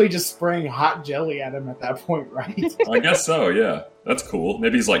basically just spraying hot jelly at him at that point, right? I guess so, yeah. That's cool.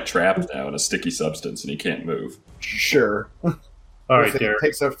 Maybe he's like trapped now in a sticky substance and he can't move. Sure. All right, It Derek.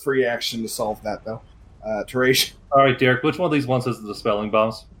 takes a free action to solve that, though. Teresh. All right, Derek. Which one of these ones has the dispelling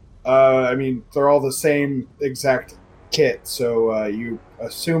bombs? I mean, they're all the same exact kit, so you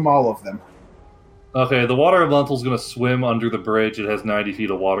assume all of them. Okay, the water elemental's going to swim under the bridge. It has 90 feet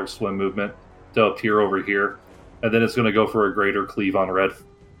of water swim movement to appear over here. And then it's going to go for a greater cleave on red.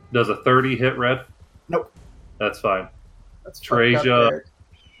 Does a 30 hit red? Nope. That's fine. That's fucked up, Teresia Derek.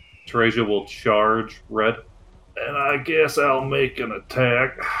 Teresia will charge red. And I guess I'll make an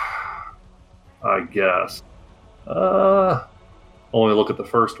attack. I guess. Only look at the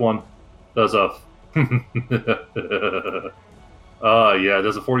first one. Does a...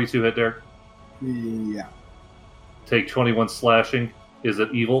 does a 42 hit, Derek? Yeah. Take 21 slashing. Is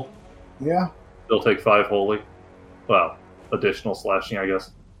it evil? Yeah. They'll take 5 holy. Well, additional slashing, I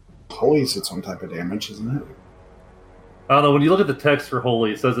guess. Holy's its own type of damage, isn't it? I don't know. When you look at the text for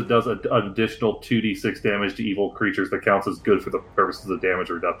holy, it says it does an additional 2d6 damage to evil creatures that counts as good for the purposes of damage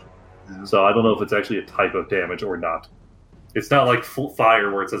reduction. Yeah. So I don't know if it's actually a type of damage or not. It's not like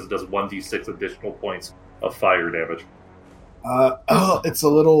fire where it says it does 1d6 additional points of fire damage. It's a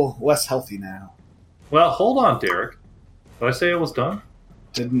little less healthy now. Well, hold on, Derek. Did I say I was done?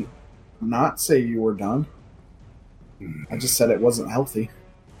 Didn't not say you were done. I just said it wasn't healthy.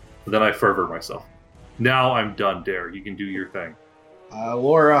 Then I fervor myself. Now I'm done, Derek. You can do your thing.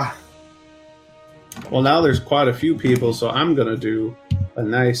 Laura. Well, now there's quite a few people, so I'm going to do a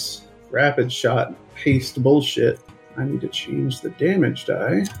nice rapid shot haste bullshit. I need to change the damage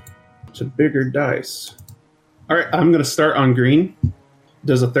die to bigger dice. All right, I'm going to start on green.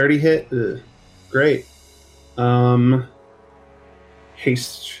 Does a 30 hit? Ugh, great.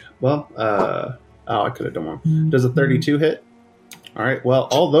 Haste. Well, I could have done one. Does a 32 hit? All right, well,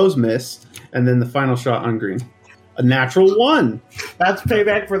 all those miss. And then the final shot on green. A natural 1. That's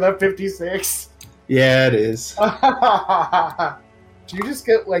payback for the 56. Yeah, it is. Do you just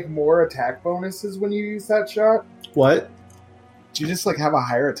get, like, more attack bonuses when you use that shot? What? Do you just, like, have a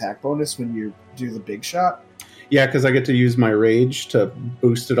higher attack bonus when you do the big shot? Yeah, because I get to use my rage to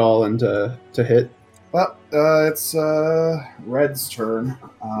boost it all and to hit. Well, it's Red's turn.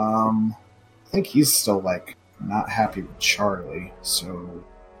 I think he's still, like, not happy with Charlie, so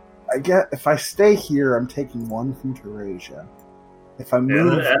I get if I stay here, I'm taking 1 from Teresia. If I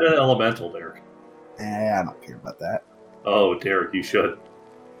move, Add an elemental, Derek. I don't care about that. Oh, Derek, you should.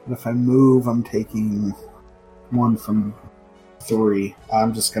 But if I move, I'm taking 1 from 3.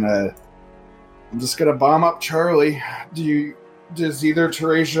 I'm just gonna bomb up Charlie. Does either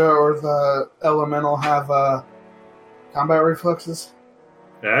Teresia or the elemental have combat reflexes?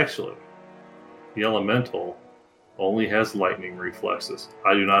 Actually, the elemental only has lightning reflexes.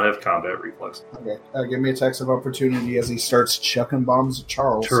 I do not have combat reflexes. Okay, give me attacks of opportunity as he starts chucking bombs at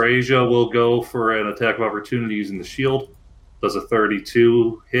Charles. Teresia will go for an attack of opportunity using the shield. Does a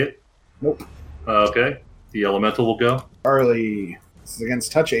 32 hit? Nope. Okay. The elemental will go. Charlie, this is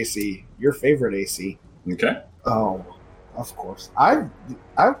against touch AC. Your favorite AC. Okay. Oh, of course. I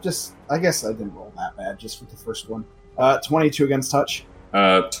guess I didn't roll that bad just with the first one. 22 against touch.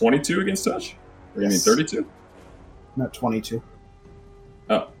 22 against touch? Or Yes. you mean 32? Not 22.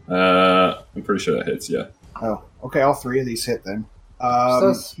 Oh, I'm pretty sure that hits, yeah. Oh, okay. All 3 of these hit then.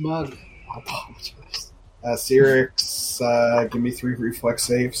 So smug. I apologize. Cyrix, give me 3 reflex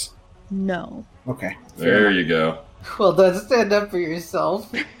saves. No. Okay. There you go. Well done. Stand up for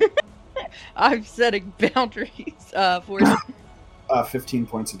yourself. I'm setting boundaries for 15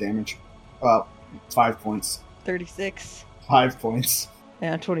 points of damage. 5 points. 36 5 points.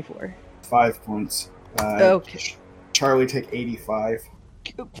 and 24. 5 points. Okay. Charlie, take 85.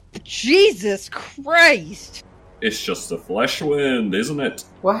 Jesus Christ! It's just a flesh wound, isn't it?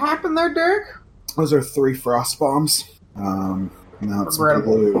 What happened there, Derek? Those are 3 frost bombs. Now it's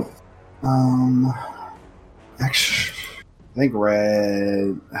Regrettable. blue. Actually, I think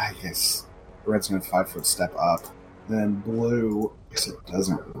red. I guess red's going to 5-foot step up. Then blue. I guess it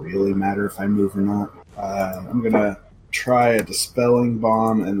doesn't really matter if I move or not. I'm going to try a dispelling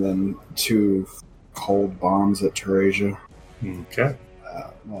bomb and then 2 cold bombs at Teresia. Okay.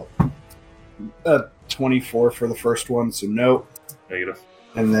 24 for the first one, so no. Negative.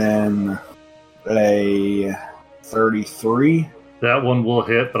 And then a 33. That one will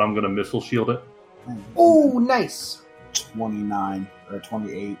hit, but I'm going to missile shield it. Oh, nice. 29 or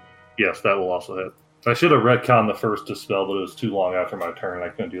 28. Yes, that will also hit. I should have retconned the first dispel, but it was too long after my turn. I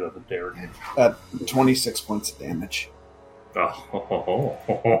couldn't do that to Derek. 26 points of damage.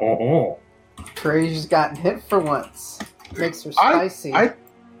 Oh. Teresia's gotten hit for once. Makes her spicy. I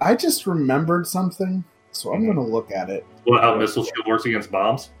just remembered something, so I'm going to look at it. What, how missile shield works against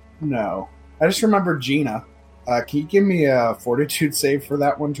bombs? No. I just remembered Gina. Can you give me a fortitude save for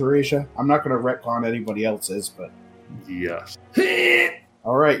that one, Teresia? I'm not going to retcon anybody else's, but... Yes.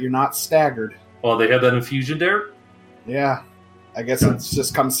 Alright, you're not staggered. Oh, they have that infusion, Derek? Yeah. I guess it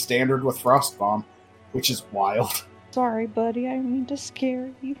just comes standard with Frost Bomb, which is wild. Sorry, buddy. I didn't mean to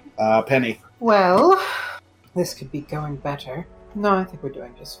scare you. Penny. Well, this could be going better. No, I think we're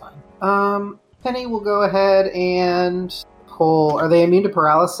doing just fine. Penny will go ahead and pull... Are they immune to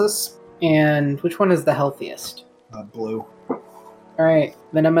paralysis? And which one is the healthiest? Blue. Alright,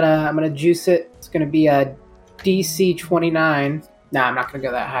 then I'm gonna juice it. It's gonna be a DC 29. Nah, I'm not gonna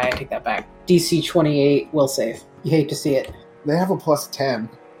go that high. I take that back. DC 28 will save. You hate to see it. They have a plus 10.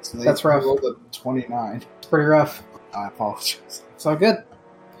 So they That's rough. rolled a 29. It's pretty rough. I apologize. It's all good.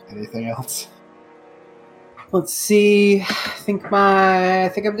 Anything else? Let's see. I think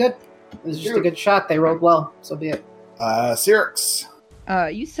I'm good. It was just a good shot. They rolled well. So be it. Cyrix.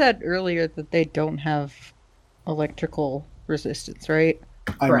 You said earlier that they don't have electrical resistance, right?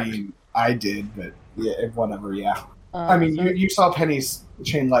 Correct. I mean, I did, but yeah, whatever, yeah. So- you saw Penny's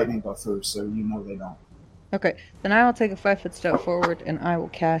chain lightning go through, so you know they don't. Okay, then I will take a 5-foot step forward and I will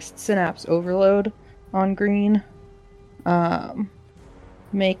cast Synapse Overload on Green.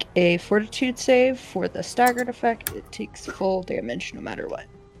 Make a Fortitude save for the staggered effect. It takes full damage no matter what.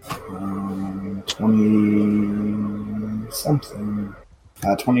 20-something.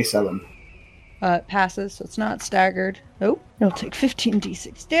 27. It passes, so it's not staggered. Oh, it'll take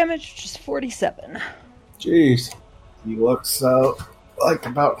 15d6 damage, which is 47. Jeez. He looks like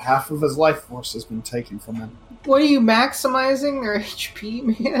about half of his life force has been taken from him. What are you maximizing their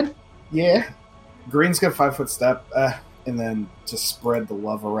HP, man? Yeah. Green's got 5-foot step, and then to spread the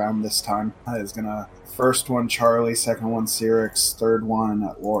love around this time. Is gonna first one Charlie, second one Cyrix, third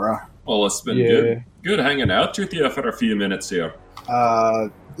one Laura. Well, it's been good hanging out with you for a few minutes here.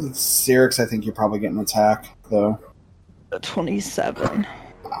 Cyrix, I think you're probably getting an attack, though. 27.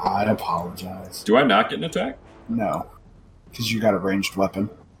 I apologize. Do I not get an attack? No. Because you got a ranged weapon.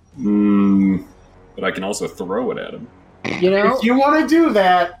 But I can also throw it at him. You know, If you want to do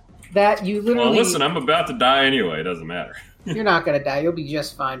that... that you literally... Well, listen, I'm about to die anyway. It doesn't matter. You're not gonna die. You'll be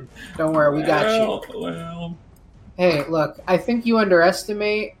just fine. Don't worry, we got you. Well, Hey, look, I think you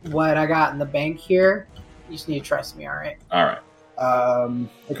underestimate what I got in the bank here. You just need to trust me, alright? all right.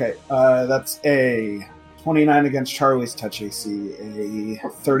 Okay, that's a 29 against Charlie's touch AC, a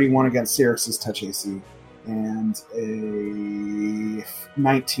 31 against Cyrix's touch AC, and a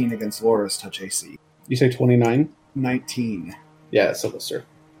 19 against Laura's touch AC. You say 29? 19. Yeah, so sir.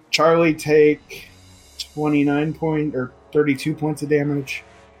 Charlie take 32 points of damage.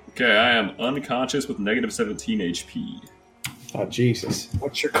 Okay, I am unconscious with negative 17 HP. Oh, Jesus.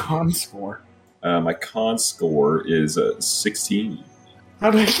 What's your con score? My con score is 16.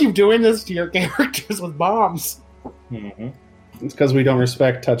 How do I keep doing this to your characters with bombs? Mm-hmm. It's because we don't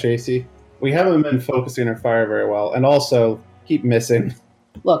respect touch AC. We haven't been focusing our fire very well, and also keep missing.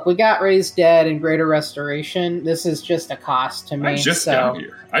 Look, we got Raised Dead and Greater Restoration. This is just a cost to me. I just got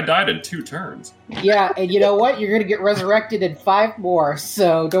here. I died in 2 turns. Yeah, and you know what? You're going to get resurrected in 5 more,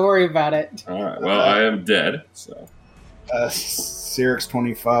 so don't worry about it. All right. Well, I am dead. So Cyrix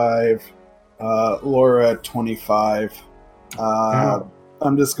 25, Laura 25.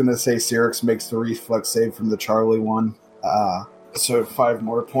 I'm just gonna say Cyrix makes the reflex save from the Charlie one. So 5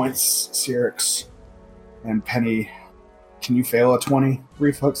 more points, Cyrix. And Penny, can you fail a 20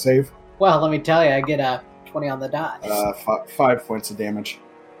 reflex save? Well, let me tell you, I get a 20 on the dot. 5 points of damage.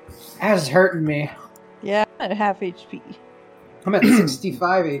 That is hurting me. Yeah, I'm at half HP. I'm at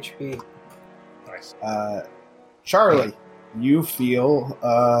 65 HP. Nice. Charlie, you feel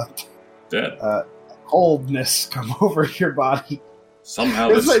dead. coldness come over your body. Somehow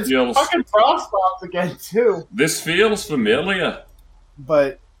this feels fucking frost bombs again too. This feels familiar.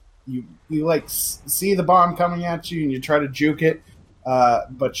 But you like see the bomb coming at you, and you try to juke it,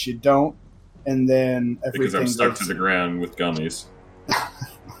 but you don't, and then everything Because I'm stuck to the ground with gummies.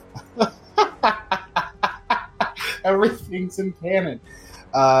 Everything's in cannon,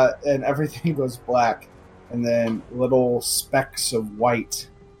 and everything goes black, and then little specks of white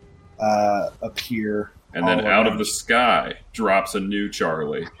appear. And then out of the sky drops a new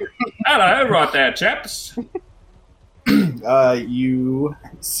Charlie. Hello, I brought that, chaps. You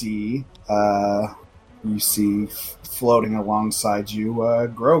see floating alongside you,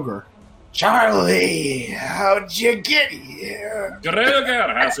 Groger. Charlie, how'd you get here?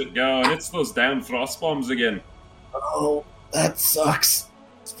 Groger, how's it going? It's those damn frost bombs again. Oh, that sucks.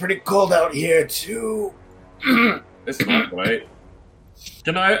 It's pretty cold out here too. It's not right.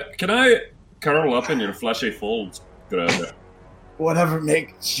 Can I curl up in your fleshy folds, Groger? Whatever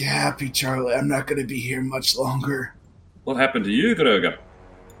makes you happy, Charlie. I'm not going to be here much longer. What happened to you, Groger?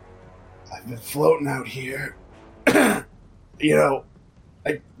 I've been floating out here.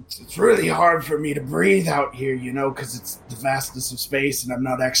 It's really hard for me to breathe out here, because it's the vastness of space and I'm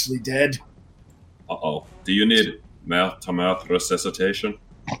not actually dead. Uh-oh. Do you need mouth-to-mouth resuscitation?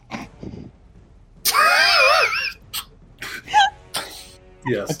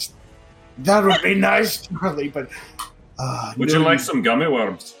 Yes. That would be nice, Charlie, but... Would you like some gummy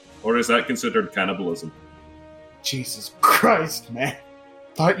worms? Or is that considered cannibalism? Jesus Christ, man.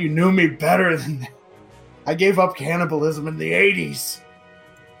 Thought you knew me better than that. I gave up cannibalism in the 80s.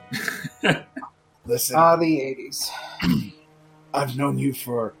 Listen. The 80s. I've known you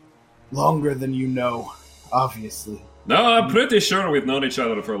for longer than you know, obviously. No, I'm pretty sure we've known each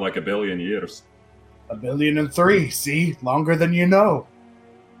other for like 1 billion years. 1,000,000,003, see? Longer than you know.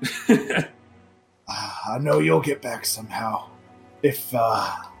 I know you'll get back somehow.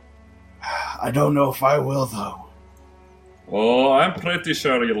 I don't know if I will, though. Oh, I'm pretty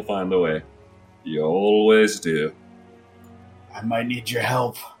sure you'll find a way. You always do. I might need your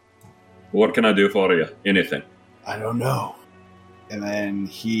help. What can I do for you? Anything. I don't know. And then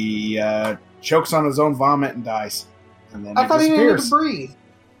he chokes on his own vomit and dies. And then I thought he disappears. needed to breathe.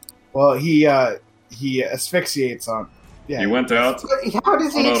 Well, he asphyxiates on. Yeah, He went out. How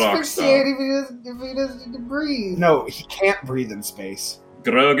does he On a rock asphyxiate if he doesn't need to breathe? No, he can't breathe in space.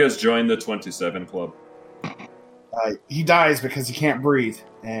 Groger's joined the 27 Club. He dies because he can't breathe,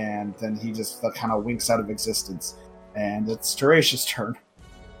 and then he just kind of winks out of existence. And it's Teratia's turn.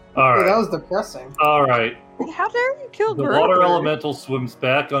 All Hey, that right. was depressing. All right. How dare you kill The Grover? water elemental swims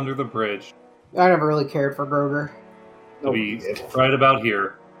back under the bridge I never really cared for Groger. to be right about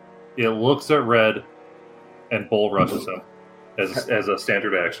here. It looks at Red, and Bull rushes him as a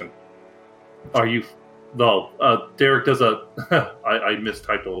standard action. Are you? No. Derek does a. I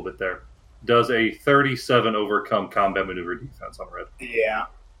mistyped a little bit there. Does a 37 overcome combat maneuver defense on Red. Yeah.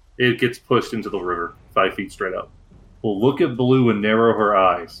 It gets pushed into the river 5 feet straight up. We'll look at Blue and narrow her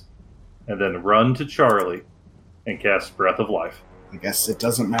eyes, and then run to Charlie and cast Breath of Life. I guess it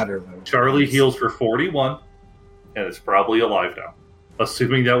doesn't matter, though. Charlie heals for 41, and is probably alive now.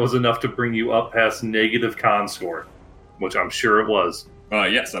 Assuming that was enough to bring you up past negative con score, which I'm sure it was.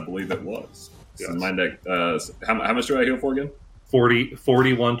 Yes, I believe it was. Yes. So my deck. How much do I heal for again?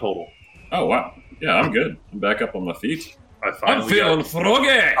 41 total. Oh wow, yeah, I'm good. I'm back up on my feet. I I'm feeling froggy.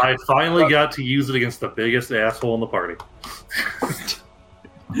 I finally got to use it against the biggest asshole in the party.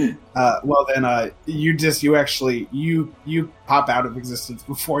 Well, then, you actually pop out of existence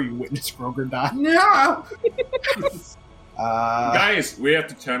before you witness Groger die. No! Guys, we have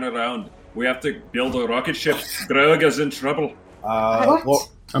to turn around. We have to build a rocket ship. Groger's in trouble. What?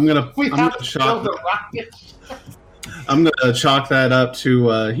 Well, I'm gonna chalk that up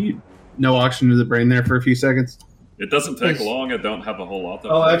to no oxygen to the brain there for a few seconds. It doesn't take long. I don't have a whole lot.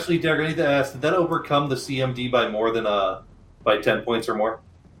 Oh, actually, Derek, I need to ask, did that overcome the CMD by more than by 10 points or more?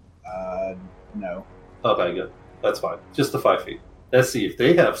 no. Okay, good. That's fine. Just the 5 feet. Let's see if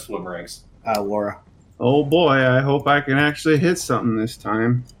they have swim rings. Laura. Oh boy, I hope I can actually hit something this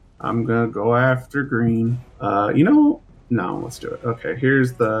time. I'm gonna go after green. No, let's do it. Okay,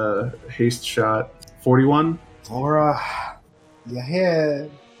 here's the haste shot. 41. Laura, you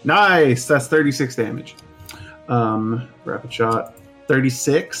hit. Nice! That's 36 damage. Rapid shot.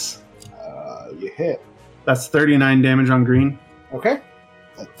 36. You hit. That's 39 damage on green. Okay.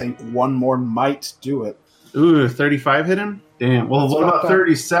 I think one more might do it. Ooh, 35 hit him? Damn. Well, That's what what I about thought.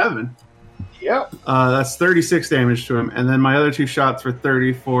 37? Yep. That's 36 damage to him. And then my other two shots were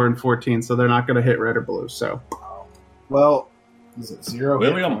 34 and 14, so they're not going to hit red or blue, so. Well, is it 0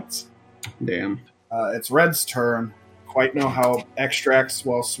 hit William. points? Damn. It's Red's turn. Quite know how extracts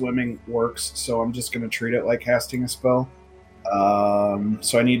while swimming works, so I'm just going to treat it like casting a spell.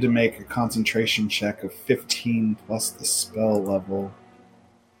 So I need to make a concentration check of 15 plus the spell level,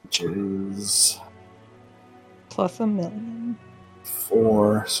 which is Plus a million.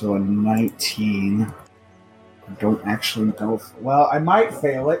 4, so a 19. I don't actually know if... Well, I might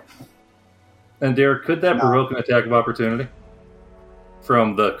fail it. And Derek, could that No. provoke an attack of opportunity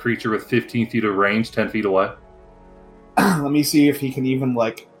from the creature with 15 feet of range, 10 feet away? Let me see if he can even,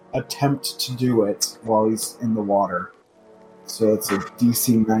 attempt to do it while he's in the water. So it's a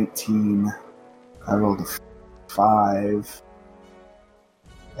DC 19. I rolled a 5.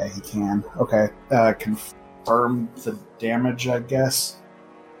 Yeah, he can. Okay. Confirm the damage, I guess.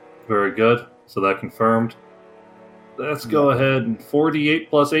 Very good. So that confirmed. Let's go ahead and 48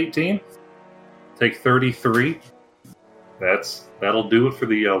 plus 18. Take 33. That'll do it for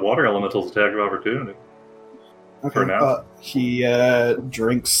the water elemental's attack of opportunity. Okay. For now. He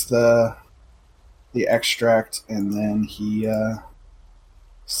drinks the extract, and then he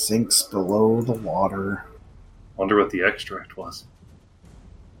sinks below the water. Wonder what the extract was.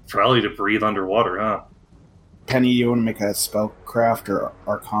 Probably to breathe underwater, huh? Penny, you want to make a spellcraft or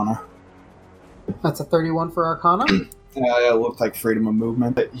Arcana? That's a 31 for Arcana. It looked like freedom of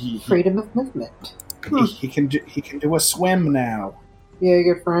movement. But Freedom of movement. he can do a swim now. Yeah,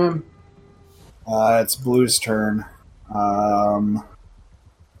 good for him. It's Blue's turn. I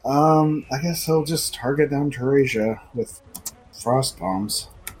guess he'll just target down Teresia with frost bombs.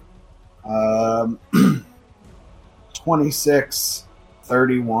 26,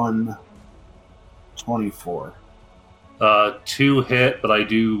 31, 24. 2 hit, but I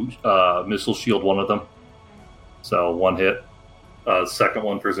do missile shield one of them. So 1 hit. Second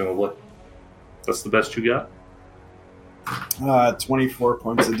one, presumably. That's the best you got? 24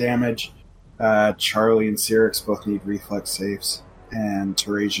 points of damage. Charlie and Cyrix both need reflex saves, and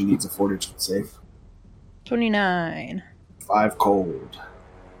Teresia needs a fortitude save. 29. 5 cold.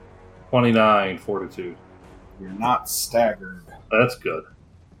 29 fortitude. You're not staggered, That's good.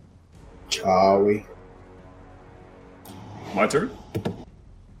 Charlie. My turn?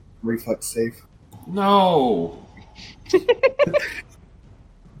 Reflex save. No!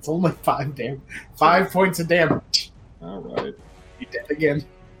 It's only 5 points of damage. Alright. He dead again.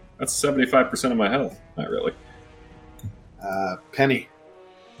 That's 75% of my health. Not really. Penny.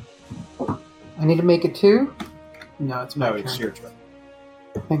 I need to make it 2? No, it's my No, turn. it's your turn.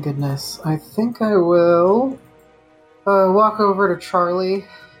 Thank goodness. I think I will walk over to Charlie.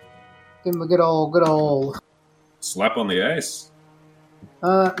 Give him a good old. Slap on the ice.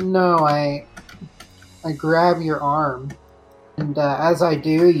 No, I grab your arm, and as I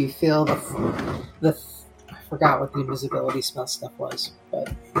do, you feel the I forgot what the invisibility spell stuff was,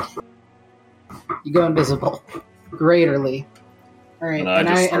 but you go invisible, greaterly. All right, And I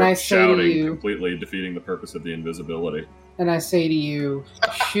just start say to shouting, you, completely defeating the purpose of the invisibility. and I say to you,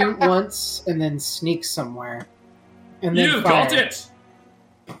 shoot once and then sneak somewhere, and then You fire. got it!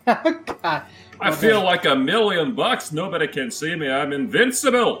 God. I feel like $1,000,000. Nobody can see me. I'm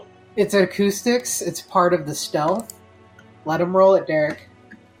invincible. It's acoustics. It's part of the stealth. Let him roll it, Derek.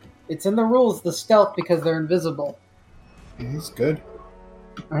 It's in the rules, the stealth, because they're invisible. Yeah, he's good.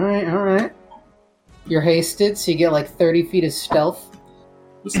 All right. You're hasted, so you get 30 feet of stealth.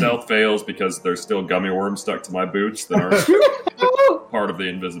 The stealth fails because there's still gummy worms stuck to my boots that aren't part of the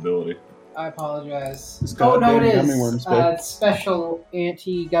invisibility. I apologize. It's Oh, no, it goddamn is. gummy worms, babe. It's special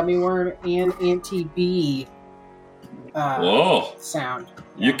anti-gummy worm and anti-bee Whoa! sound.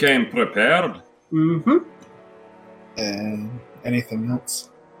 You came prepared. Mm-hmm. And anything else?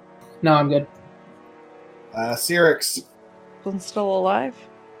 No, I'm good. Cyrix. One's still alive?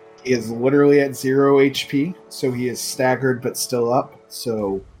 He is literally at 0 HP, so he is staggered but still up.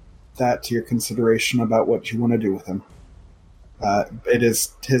 So that to your consideration about what you want to do with him. It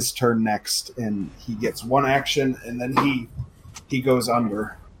is his turn next, and he gets one action, and then he goes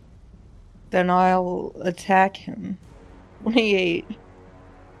under. Then I'll attack him. 28.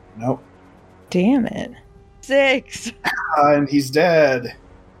 Nope. Damn it. 6. And he's dead.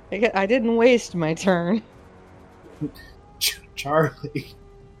 I didn't waste my turn. Charlie.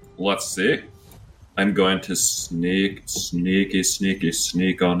 Let's see. I'm going to sneak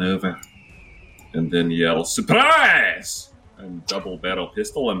on over. And then yell, surprise! And double barrel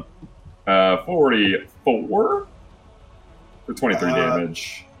pistol him. 44 for 23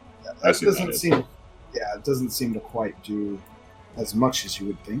 damage. I That see doesn't that is. seem. Yeah, it doesn't seem to quite do as much as you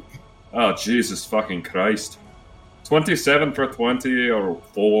would think. Oh, Jesus fucking Christ. 27 for 20 or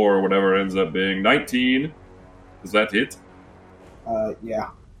 4 or whatever it ends up being. 19. Does that hit? Yeah.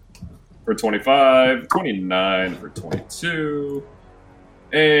 For 25. 29 for 22.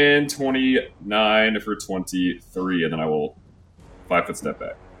 And 29 for 23. And then I will 5-foot step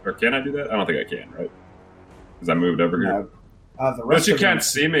back. Or can I do that? I don't think I can, right? Because I moved over here. The rest But you of can't them,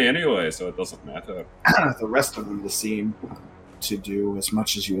 see me anyway, so it doesn't matter. the rest of them seem to do as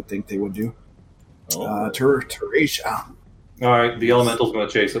much as you would think they would do. Oh. Teresia. All right, the elemental's going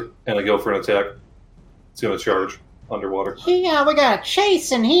to chase it, and I go for an attack. It's going to charge underwater. Yeah, we got a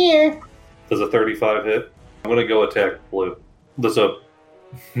chase in here. Does a 35 hit? I'm going to go attack blue. Does a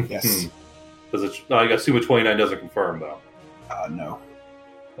Yes. does it? I assume a 29 doesn't confirm though. No.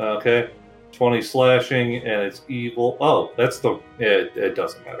 Okay, 20 slashing, and it's evil. Oh, that's the. It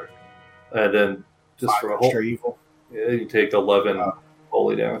doesn't matter. And then just for a whole, Extra evil. yeah, you take 11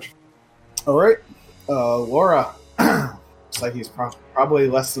 holy damage. All right. Laura. Looks like he's probably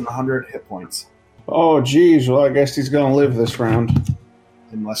less than 100 hit points. Oh, geez. Well, I guess he's going to live this round.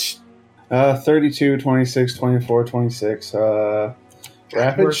 Unless 32, 26, 24, 26.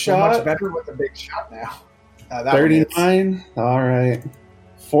 Rapid we're so much shot. better with a big shot now. That one hits. 39. All right.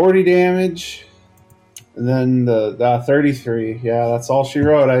 40 damage. And then the 33. Yeah, that's all she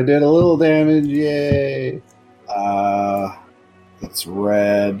wrote. I did a little damage. Yay. It's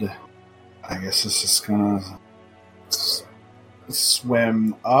red. I guess it's just gonna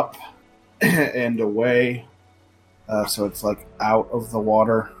swim up and away. So it's like out of the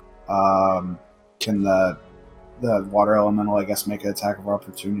water. Can the water elemental, I guess, make an attack of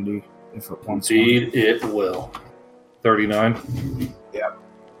opportunity if it wants one? Indeed, it will. 39. Yep.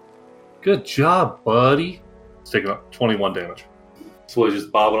 Good job, buddy. It's taking up 21 damage. So he's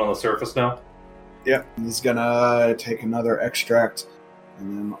just bobbing on the surface now? Yep. He's gonna take another extract,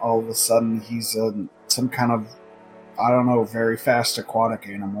 and then all of a sudden he's some kind of, I don't know, very fast aquatic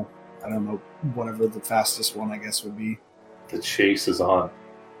animal. I don't know, whatever the fastest one I guess would be. The chase is on.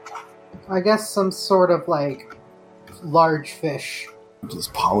 I guess some sort of like large fish.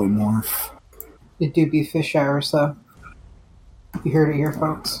 Just polymorph. It do be fish hour, so you heard it here,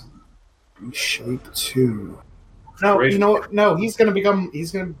 folks. Shape 2. No, Great. you know what? No, he's gonna become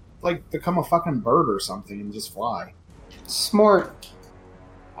a fucking bird or something and just fly. Smart.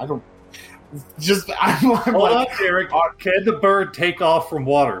 I don't. I'm Hold like, on, Derek. Can the bird take off from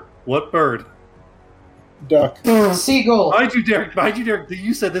water? What bird? Duck. Seagull. Mind you, Derek,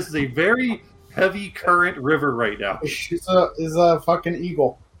 you said this is a very heavy current river right now. is a fucking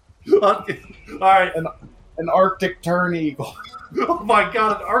eagle, All right. an Arctic tern eagle. Oh my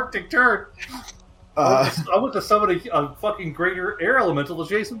god, an Arctic tern. Uh, I want to summon a fucking greater air elemental to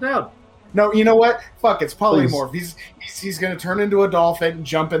chase him down. no, you know what? Fuck, it's polymorph. He's gonna turn into a dolphin,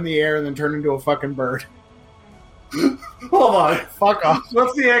 jump in the air, and then turn into a fucking bird. Hold on. Fuck off.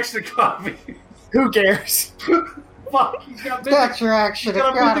 What's the action copy? Who cares? Fuck, he's got That's your action. He's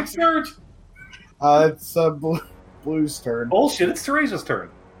got a Got mythic it. surge. It's Blue's turn. Bullshit, it's Teresa's turn.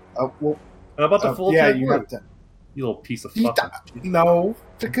 Well, How about the full yeah, attack you blue? have to. You little piece of You fucking... No,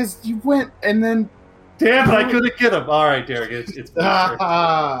 because you went and then. Damn it, I couldn't get him. Alright, Derek, it's Blue's turn.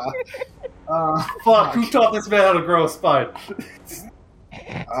 Fuck, who taught this man how to grow a spine?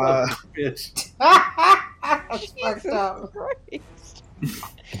 Bitch. That's fucked up.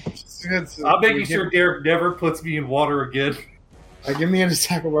 I'm making sure Derek never puts me in water again. Give me an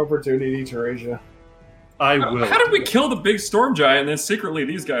attack of opportunity, Teresia. I will. How did we kill the big storm giant and then secretly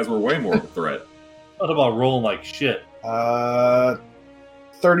these guys were way more of a threat? What about rolling like shit?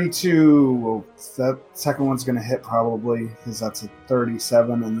 32. That second one's gonna hit probably, because that's a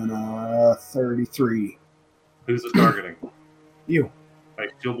 37, and then a 33. Who's it targeting? You. Right,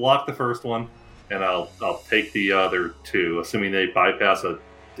 you'll block the first one, and I'll take the other two, assuming they bypass a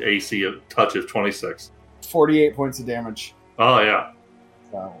AC of touch of 26. 48 points of damage. Oh yeah.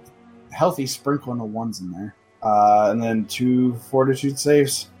 So, healthy sprinkling of ones in there. And then 2 fortitude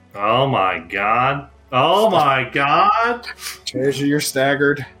saves. Oh my god. Oh my god. Teresia, you're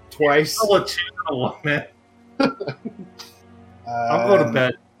staggered twice. I'll let you know, man. I'll go to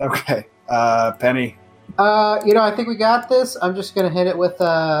bed. Okay. Penny. I think we got this. I'm just gonna hit it with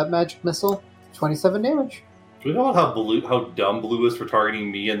a magic missile. 27 damage. Do we know how dumb Blue is for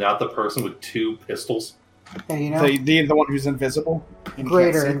targeting me and not the person with 2 pistols? Yeah, you know, The one who's invisible. And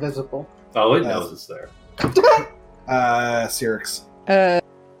greater can't see. invisible. Oh, it knows it's there. Cyrix.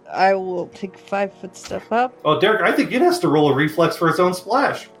 I will take 5-foot step up. Oh, Derek, I think it has to roll a reflex for its own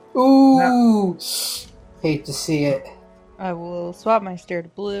splash. Ooh, hate to see it. I will swap my stare to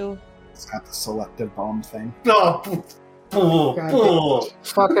blue. It's got the selective bomb thing. Oh, God,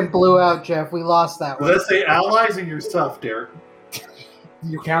 fucking blew out, Jeff. We lost that one. Let's say allies and yourself, Derek.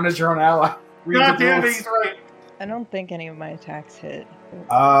 You count as your own ally. Read God the damn it, rules. he's right. I don't think any of my attacks hit.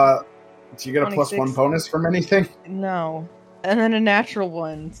 Do you get a 26. +1 bonus from anything? No. And then a natural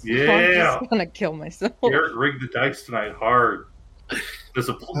one. So I'm Yeah. just gonna kill myself. Derek rigged the dice tonight hard. There's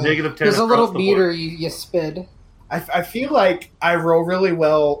a negative 10. There's a little across the meter board. you spid. I feel like I roll really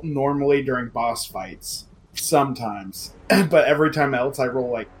well normally during boss fights. Sometimes. But every time else, I roll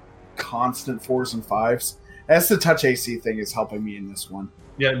like constant 4s and 5s. That's the touch AC thing is helping me in this one.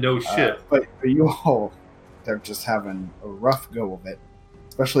 Yeah, no shit. But you all, they're just having a rough go of it.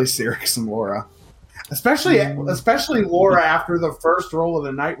 Especially Cyrix and Laura. Especially Laura after the first roll of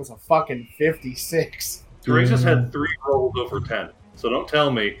the night was a fucking 56. Teresa's had 3 rolls over 10. So don't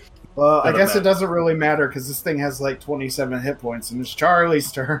tell me. Well, I Doesn't guess matter. it doesn't really matter because this thing has like 27 hit points and it's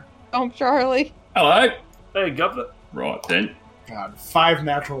Charlie's turn. Oh, Charlie. Hello. Hey, Governor. Right then. God, 5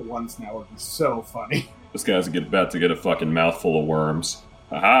 natural ones now would be so funny. This guy's about to get a fucking mouthful of worms.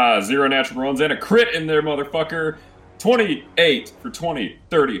 Aha, 0 natural runs and a crit in there, motherfucker. 28 for 20,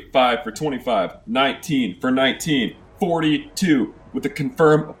 35 for 25, 19 for 19, 42 with a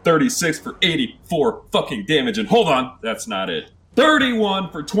confirm of 36 for 84 fucking damage. And hold on, that's not it. 31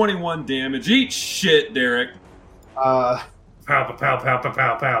 for 21 damage. Eat shit, Derek. Pow, pow, pow, pow, pow,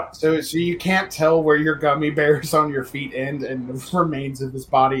 pow, pow. So you can't tell where your gummy bears on your feet end and the remains of his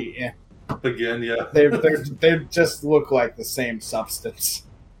body end. Again, yeah. They just look like the same substance.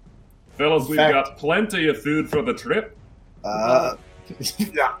 Fellas, In we've fact- got plenty of food for the trip. Yeah.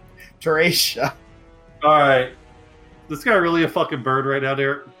 Teresia. Alright. This guy really a fucking bird right now,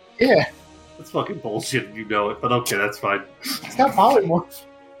 Derek? Yeah, That's fucking bullshit, you know it, but okay, that's fine. it's got polymorph.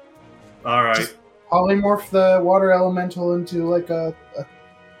 Alright. Just polymorph the water elemental into like a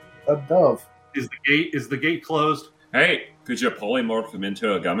dove. Is the gate closed? Hey, could you polymorph him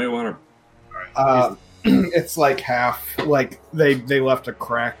into a gummy one? It's like half. Like they left a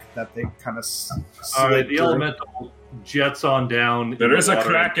crack that they kind of Alright, slid the through. elemental jets on down. There in is the a water.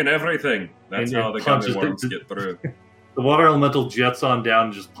 crack in everything. That's And how it the gummy punches worms the- get through. The water elemental jets on down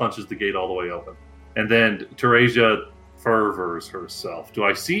and just punches the gate all the way open. And then Teresia fervors herself. Do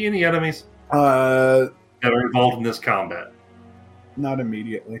I see any enemies that are involved in this combat? Not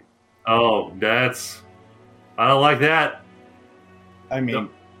immediately. Oh, I don't like that. I mean,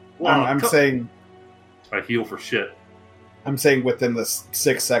 Well, I'm saying I heal for shit. I'm saying within the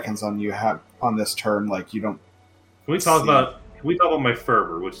 6 seconds on you have on this turn, like you don't. Can we talk See. about my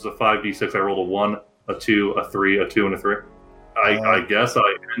fervor, which is a 5d6? I rolled a 1, a 2, a 3, a 2, and a 3. I guess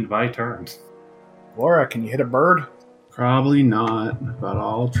I end my turn. Laura, can you hit a bird? Probably not, but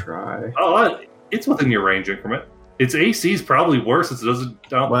I'll try. Oh, it's within your range increment. Its AC is probably worse since it doesn't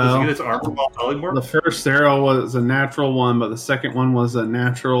get its armor while polymorph. The first arrow was a natural 1, but the second one was a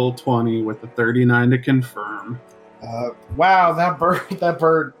natural 20 with a 39 to confirm. Wow, that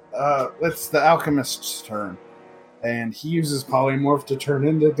bird. It's the alchemist's turn, and he uses polymorph to turn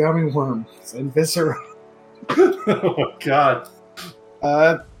into gummy worms and viscera. Oh my god.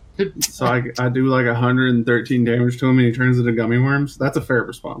 So I do like 113 damage to him and he turns into gummy worms. That's a fair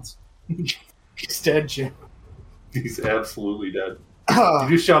response. He's dead, Jim. He's absolutely dead.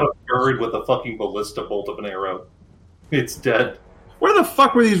 If you shot a bird with a fucking ballista bolt of an arrow, it's dead. Where the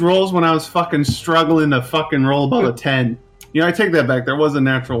fuck were these rolls when I was fucking struggling to fucking roll above a 10? You know, I take that back. There was a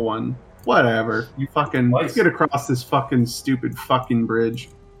natural 1. Whatever. You fucking Nice. get across this fucking stupid fucking bridge.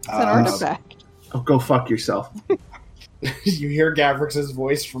 It's an artifact. Oh, go fuck yourself. You hear Gavrix's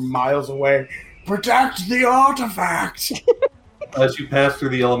voice from miles away. Protect the artifact! As you pass through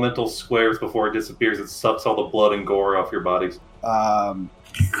the elemental squares before it disappears, it sucks all the blood and gore off your bodies.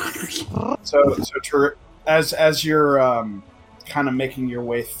 As you're kind of making your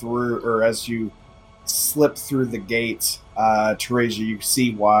way through, or as you slip through the gate, Teresia, you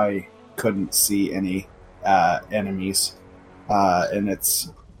see why you couldn't see any enemies, and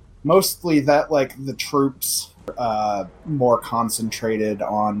it's mostly that like the troops more concentrated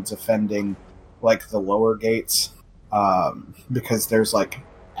on defending like the lower gates, because there's like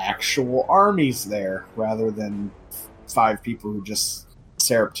actual armies there rather than 5 people who just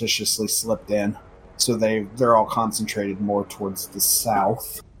surreptitiously slipped in. So they're all concentrated more towards the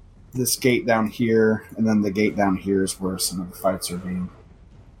south. This gate down here, and then the gate down here is where some of the fights are being.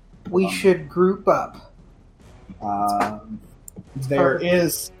 We should group up. There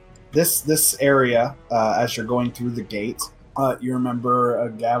is this area as you're going through the gate. You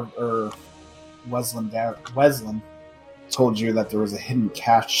remember Weslin told you that there was a hidden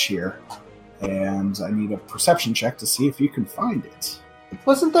cache here, and I need a perception check to see if you can find it.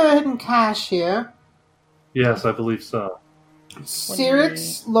 Wasn't there a hidden cache here? Yes, I believe so.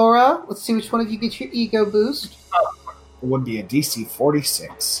 Cyrix, Laura, let's see which one of you gets your ego boost. It would be a DC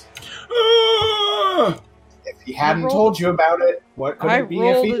 46. Ah! If he hadn't told you about it, what could I it be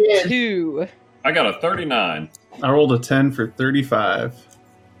if rolled he a did? 2. I got a 39. I rolled a 10 for 35.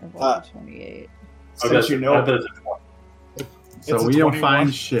 I rolled a 28. Since you know, So It's a we don't 21.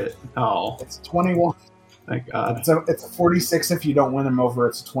 find shit. Oh, It's 21. thank God. It's a 46 if you don't win them over.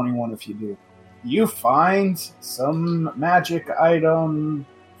 It's a 21 if you do. You find some magic item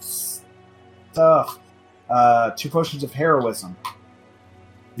stuff. 2 potions of heroism.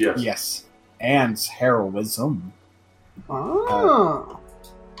 Yes. Yes. And heroism. Oh.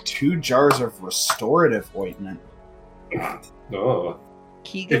 2 jars of restorative ointment. Oh.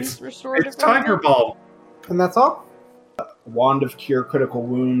 Keegan's restorative. It's Tiger Balm. And that's all? Wand of cure critical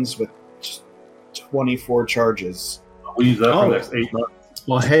wounds with 24 charges. We'll use that for Oh. the next 8 months.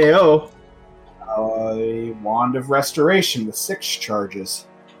 Well, hey-oh. A wand of restoration with 6 charges.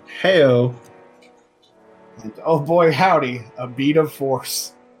 Hey-oh. And oh boy, howdy, a bead of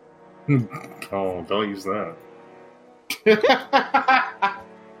force. Oh, don't use that.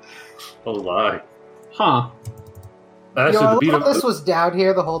 Oh, lie. Huh. Actually, I the beat thought of this was down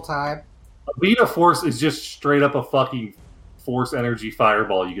here the whole time. a beat of force is just straight up a fucking force energy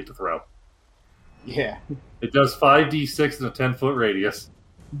fireball you get to throw. Yeah, It does 5d6 in a 10-foot radius.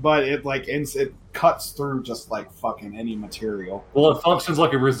 but it cuts through just like fucking any material. Well, it functions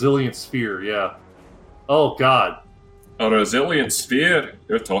like a resilient sphere, yeah. Oh, God. A resilient sphere?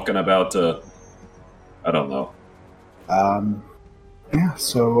 You're talking about, I don't know. Yeah.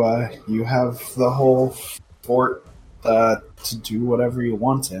 So you have the whole fort to do whatever you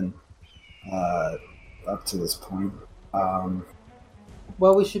want in. Up to this point.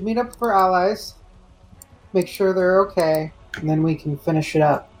 Well, we should meet up for allies, make sure they're okay, and then we can finish it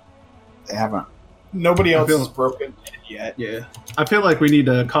up. They haven't. Nobody else feel- has broken it yet. Yeah. I feel like we need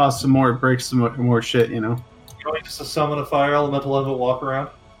to break some more shit, you know? Can we just summon a fire elemental and walk around?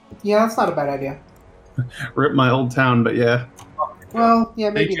 Yeah, that's not a bad idea. Rip my old town, but yeah. Well, yeah,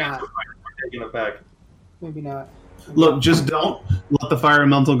 maybe They not. We're taking it back. Maybe not. Look, just don't let the fire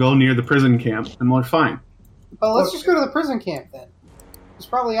elemental go near the prison camp, and we're fine. Well, let's just go to the prison camp then. There's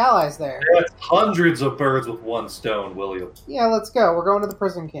probably allies there. That's hundreds of birds with one stone, William. Yeah, let's go. We're going to the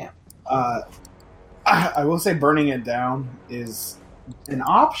prison camp. I will say burning it down is an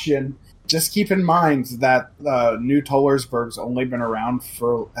option. Just keep in mind that New Tollersburg's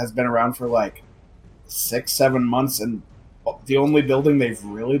has been around for like 6-7 months, and the only building they've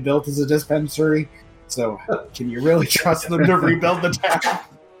really built is a dispensary. So, can you really trust them to rebuild the town?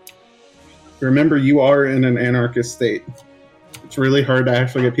 Remember, you are in an anarchist state. It's really hard to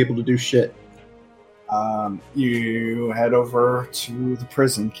actually get people to do shit. You head over to the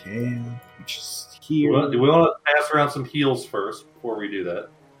prison camp, which is here. Do we want to pass around some heals first before we do that?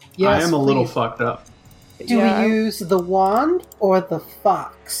 Yes, I am a little please. fucked up. Do Yeah, we use the wand or the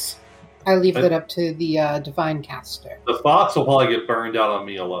fox? I leave that up to the divine caster. The fox will probably get burned out on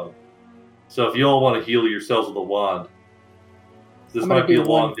me alone. So if you all want to heal yourselves with a wand, this I'm gonna might be a do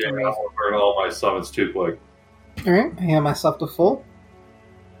long one day. I for don't want to burn all my summons too quick. Alright, I have myself to full.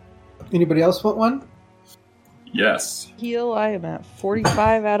 Anybody else want one? Yes. Heal, I am at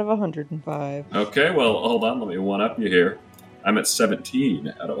 45 out of 105. Okay, well, hold on. Let me one-up you here. I'm at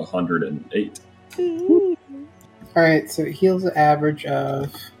 17 out of 108. Ooh. Alright, so it heals an average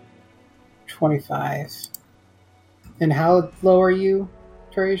of 25. And how low are you,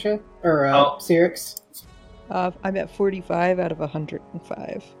 Teresia? Or Cyrix? I'm at 45 out of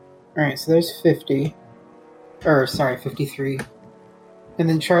 105. Alright, so there's 50. 53. And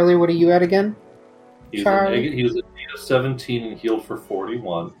then Charlie, what are you at again? He Charlie? was at negative 17 and healed for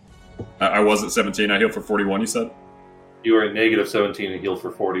 41. I was at 17. I healed for 41, you said? You were at negative 17 and healed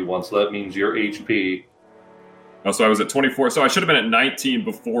for 41, so that means your HP. Oh, so I was at 24. So I should have been at 19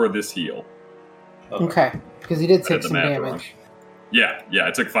 before this heal. Okay, because he did I take did the some math damage. Yeah,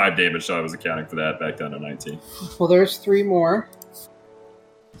 I took 5 damage, so I was accounting for that back down to 19. Well, there's 3 more.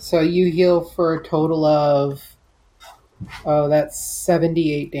 So you heal for a total of... Oh, that's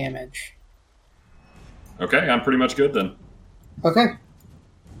 78 damage. Okay, I'm pretty much good then. Okay,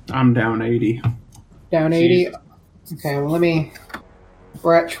 I'm down 80. down 80. Jesus. Okay, well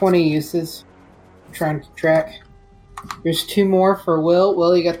we're at 20 uses. I'm trying to keep track. There's 2 more for Will.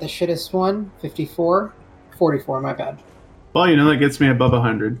 Will, you got the shittest one. 54. 44, my bad. Well, you know, that gets me above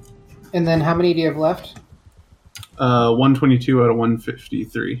 100. And then how many do you have left? 122 out of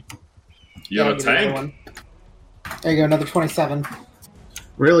 153. You have a give me another tank? one. There you go, another 27.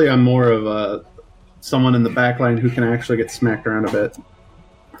 Really, I'm more of someone in the back line who can actually get smacked around a bit.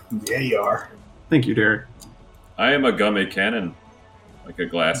 Yeah, you are. Thank you, Derek. I am a gummy cannon. Like a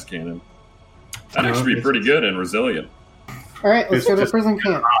glass cannon. That'd No, actually be it's- pretty good and resilient. Alright, let's It's go to the just- prison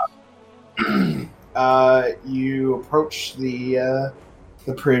camp. You approach the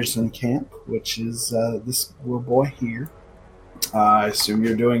prison camp, which is this little boy here. I assume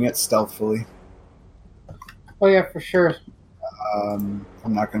you're doing it stealthily. Oh yeah, for sure. I'm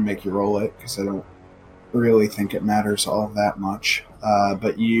not going to make you roll it because I don't really think it matters all that much.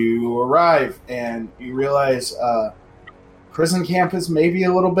 But you arrive and you realize prison camp is maybe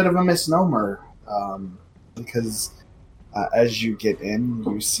a little bit of a misnomer because as you get in,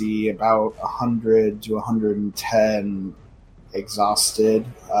 you see about 100 to 110 exhausted,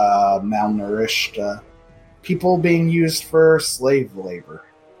 malnourished people being used for slave labor.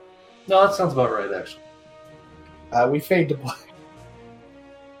 No, that sounds about right, actually. We fade to black.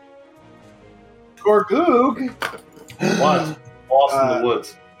 Gorgoog! What? Lost in the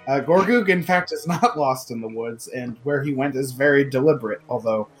woods. Gorgoog, in fact, is not lost in the woods, and where he went is very deliberate,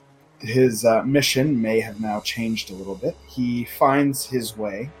 although his mission may have now changed a little bit. He finds his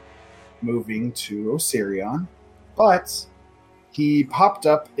way moving to Osirion, but he popped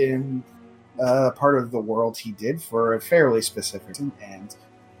up in a part of the world he did for a fairly specific reason, and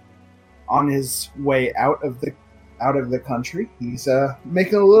on his way out of the country, he's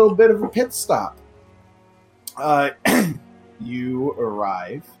making a little bit of a pit stop. You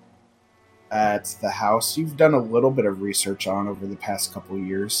arrive at the house you've done a little bit of research on over the past couple of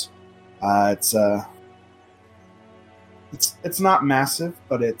years. It's not massive,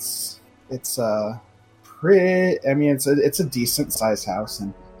 but it's pretty. I mean, it's a decent sized house,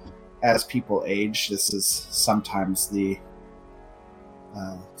 and as people age, this is sometimes the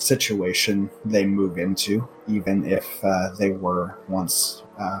situation they move into, even if they were once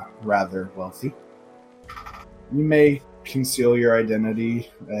rather wealthy. You may conceal your identity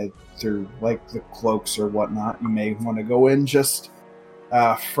through like the cloaks or whatnot. You may want to go in just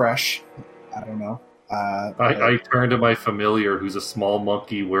fresh. I don't know. I turn to my familiar, who's a small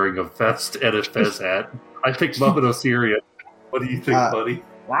monkey wearing a vest and a fez hat. I picked him up in Osirion. What do you think, buddy?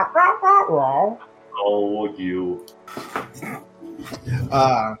 Oh, you.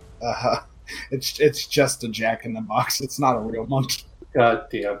 It's just a Jack-in-the-Box. It's not a real monkey. God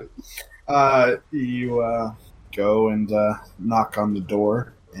damn it. You go and knock on the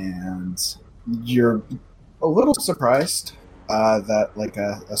door, and you're a little surprised that like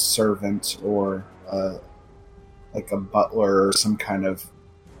a servant or like a butler or some kind of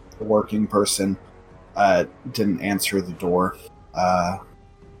working person didn't answer the door.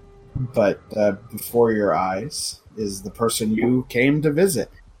 But before your eyes is the person you came to visit.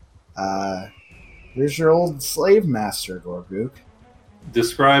 Here's your old slave master, Gorgook.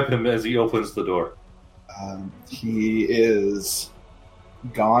 Describe him as he opens the door. He is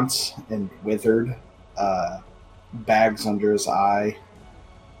gaunt and withered, bags under his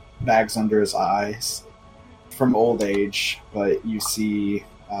eyes from old age, but you see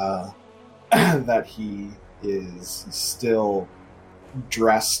that he is still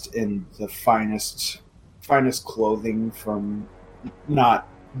dressed in the finest clothing from not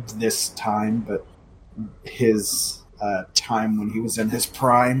this time, but his time when he was in his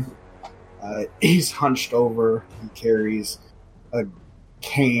prime. He's hunched over. He carries a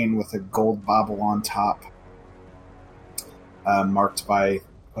cane with a gold bauble on top, marked by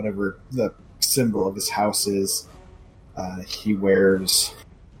whatever the symbol of his house is. He wears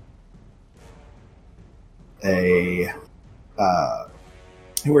a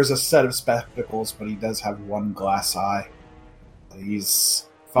set of spectacles, but he does have one glass eye. He's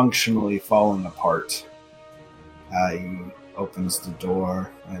functionally falling apart. He opens the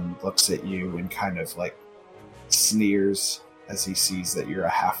door and looks at you and kind of like sneers as he sees that you're a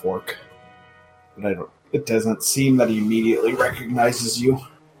half-orc. But it doesn't seem that he immediately recognizes you.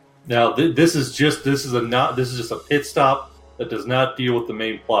 Now, this is just a pit stop that does not deal with the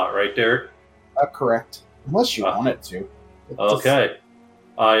main plot, right, Derek? Correct. Unless you want it to. Okay.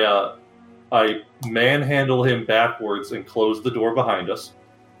 I manhandle him backwards and close the door behind us.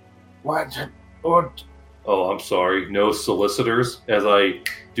 What? Oh, I'm sorry. No solicitors, as I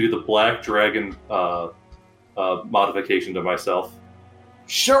do the Black Dragon modification to myself.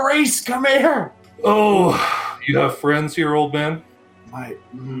 Charisse, come here! Oh, you have friends here, old man?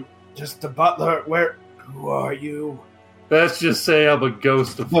 Just the butler. Who are you? Let's just say I'm a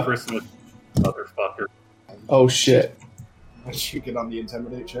ghost of Christmas, motherfucker. Oh, shit. What did you get on the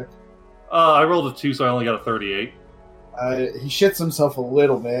intimidate check? I rolled a 2, so I only got a 38. He shits himself a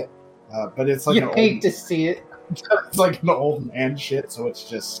little bit, but it's like you hate to see it. It's like an old man shit, so it's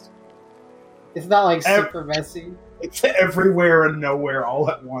just... It's not like super messy. It's everywhere and nowhere all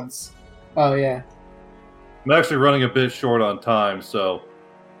at once. Oh, yeah. I'm actually running a bit short on time, so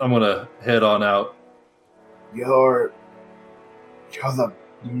I'm gonna head on out. You're the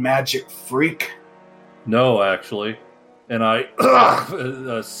magic freak? No, actually. And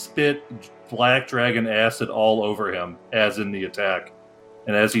I spit Black Dragon acid all over him, as in the attack.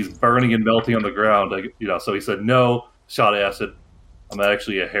 And as he's burning and melting on the ground, so he said, no, shot acid. I'm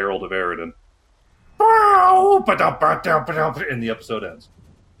actually a herald of Eridan. And the episode ends.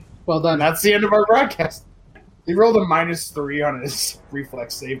 Well And done. that's the end of our broadcast. He rolled a -3 on his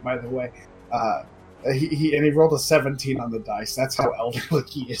reflex save, by the way. He rolled a 17 on the dice. That's how elderly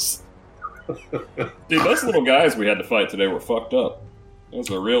he is. Dude, those little guys we had to fight today were fucked up. That was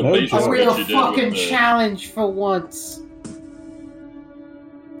a real No, bitch A real you did fucking with the... challenge for once.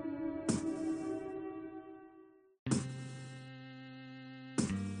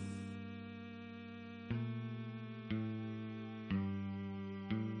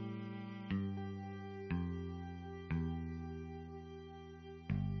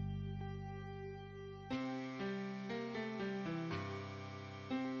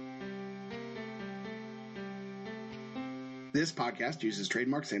 This podcast uses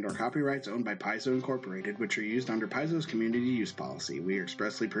trademarks and/or copyrights owned by Paizo Incorporated, which are used under Paizo's community use policy. We are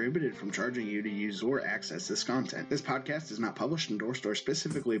expressly prohibited from charging you to use or access this content. This podcast is not published, endorsed, or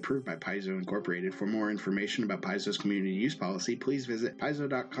specifically approved by Paizo Incorporated. For more information about Paizo's community use policy, please visit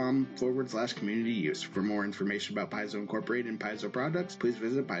paizo.com/community use. For more information about Paizo Incorporated and Paizo products, please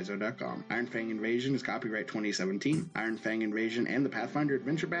visit paizo.com. Iron Fang Invasion is copyright 2017. Iron Fang Invasion and the Pathfinder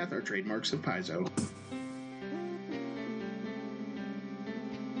Adventure Path are trademarks of Paizo.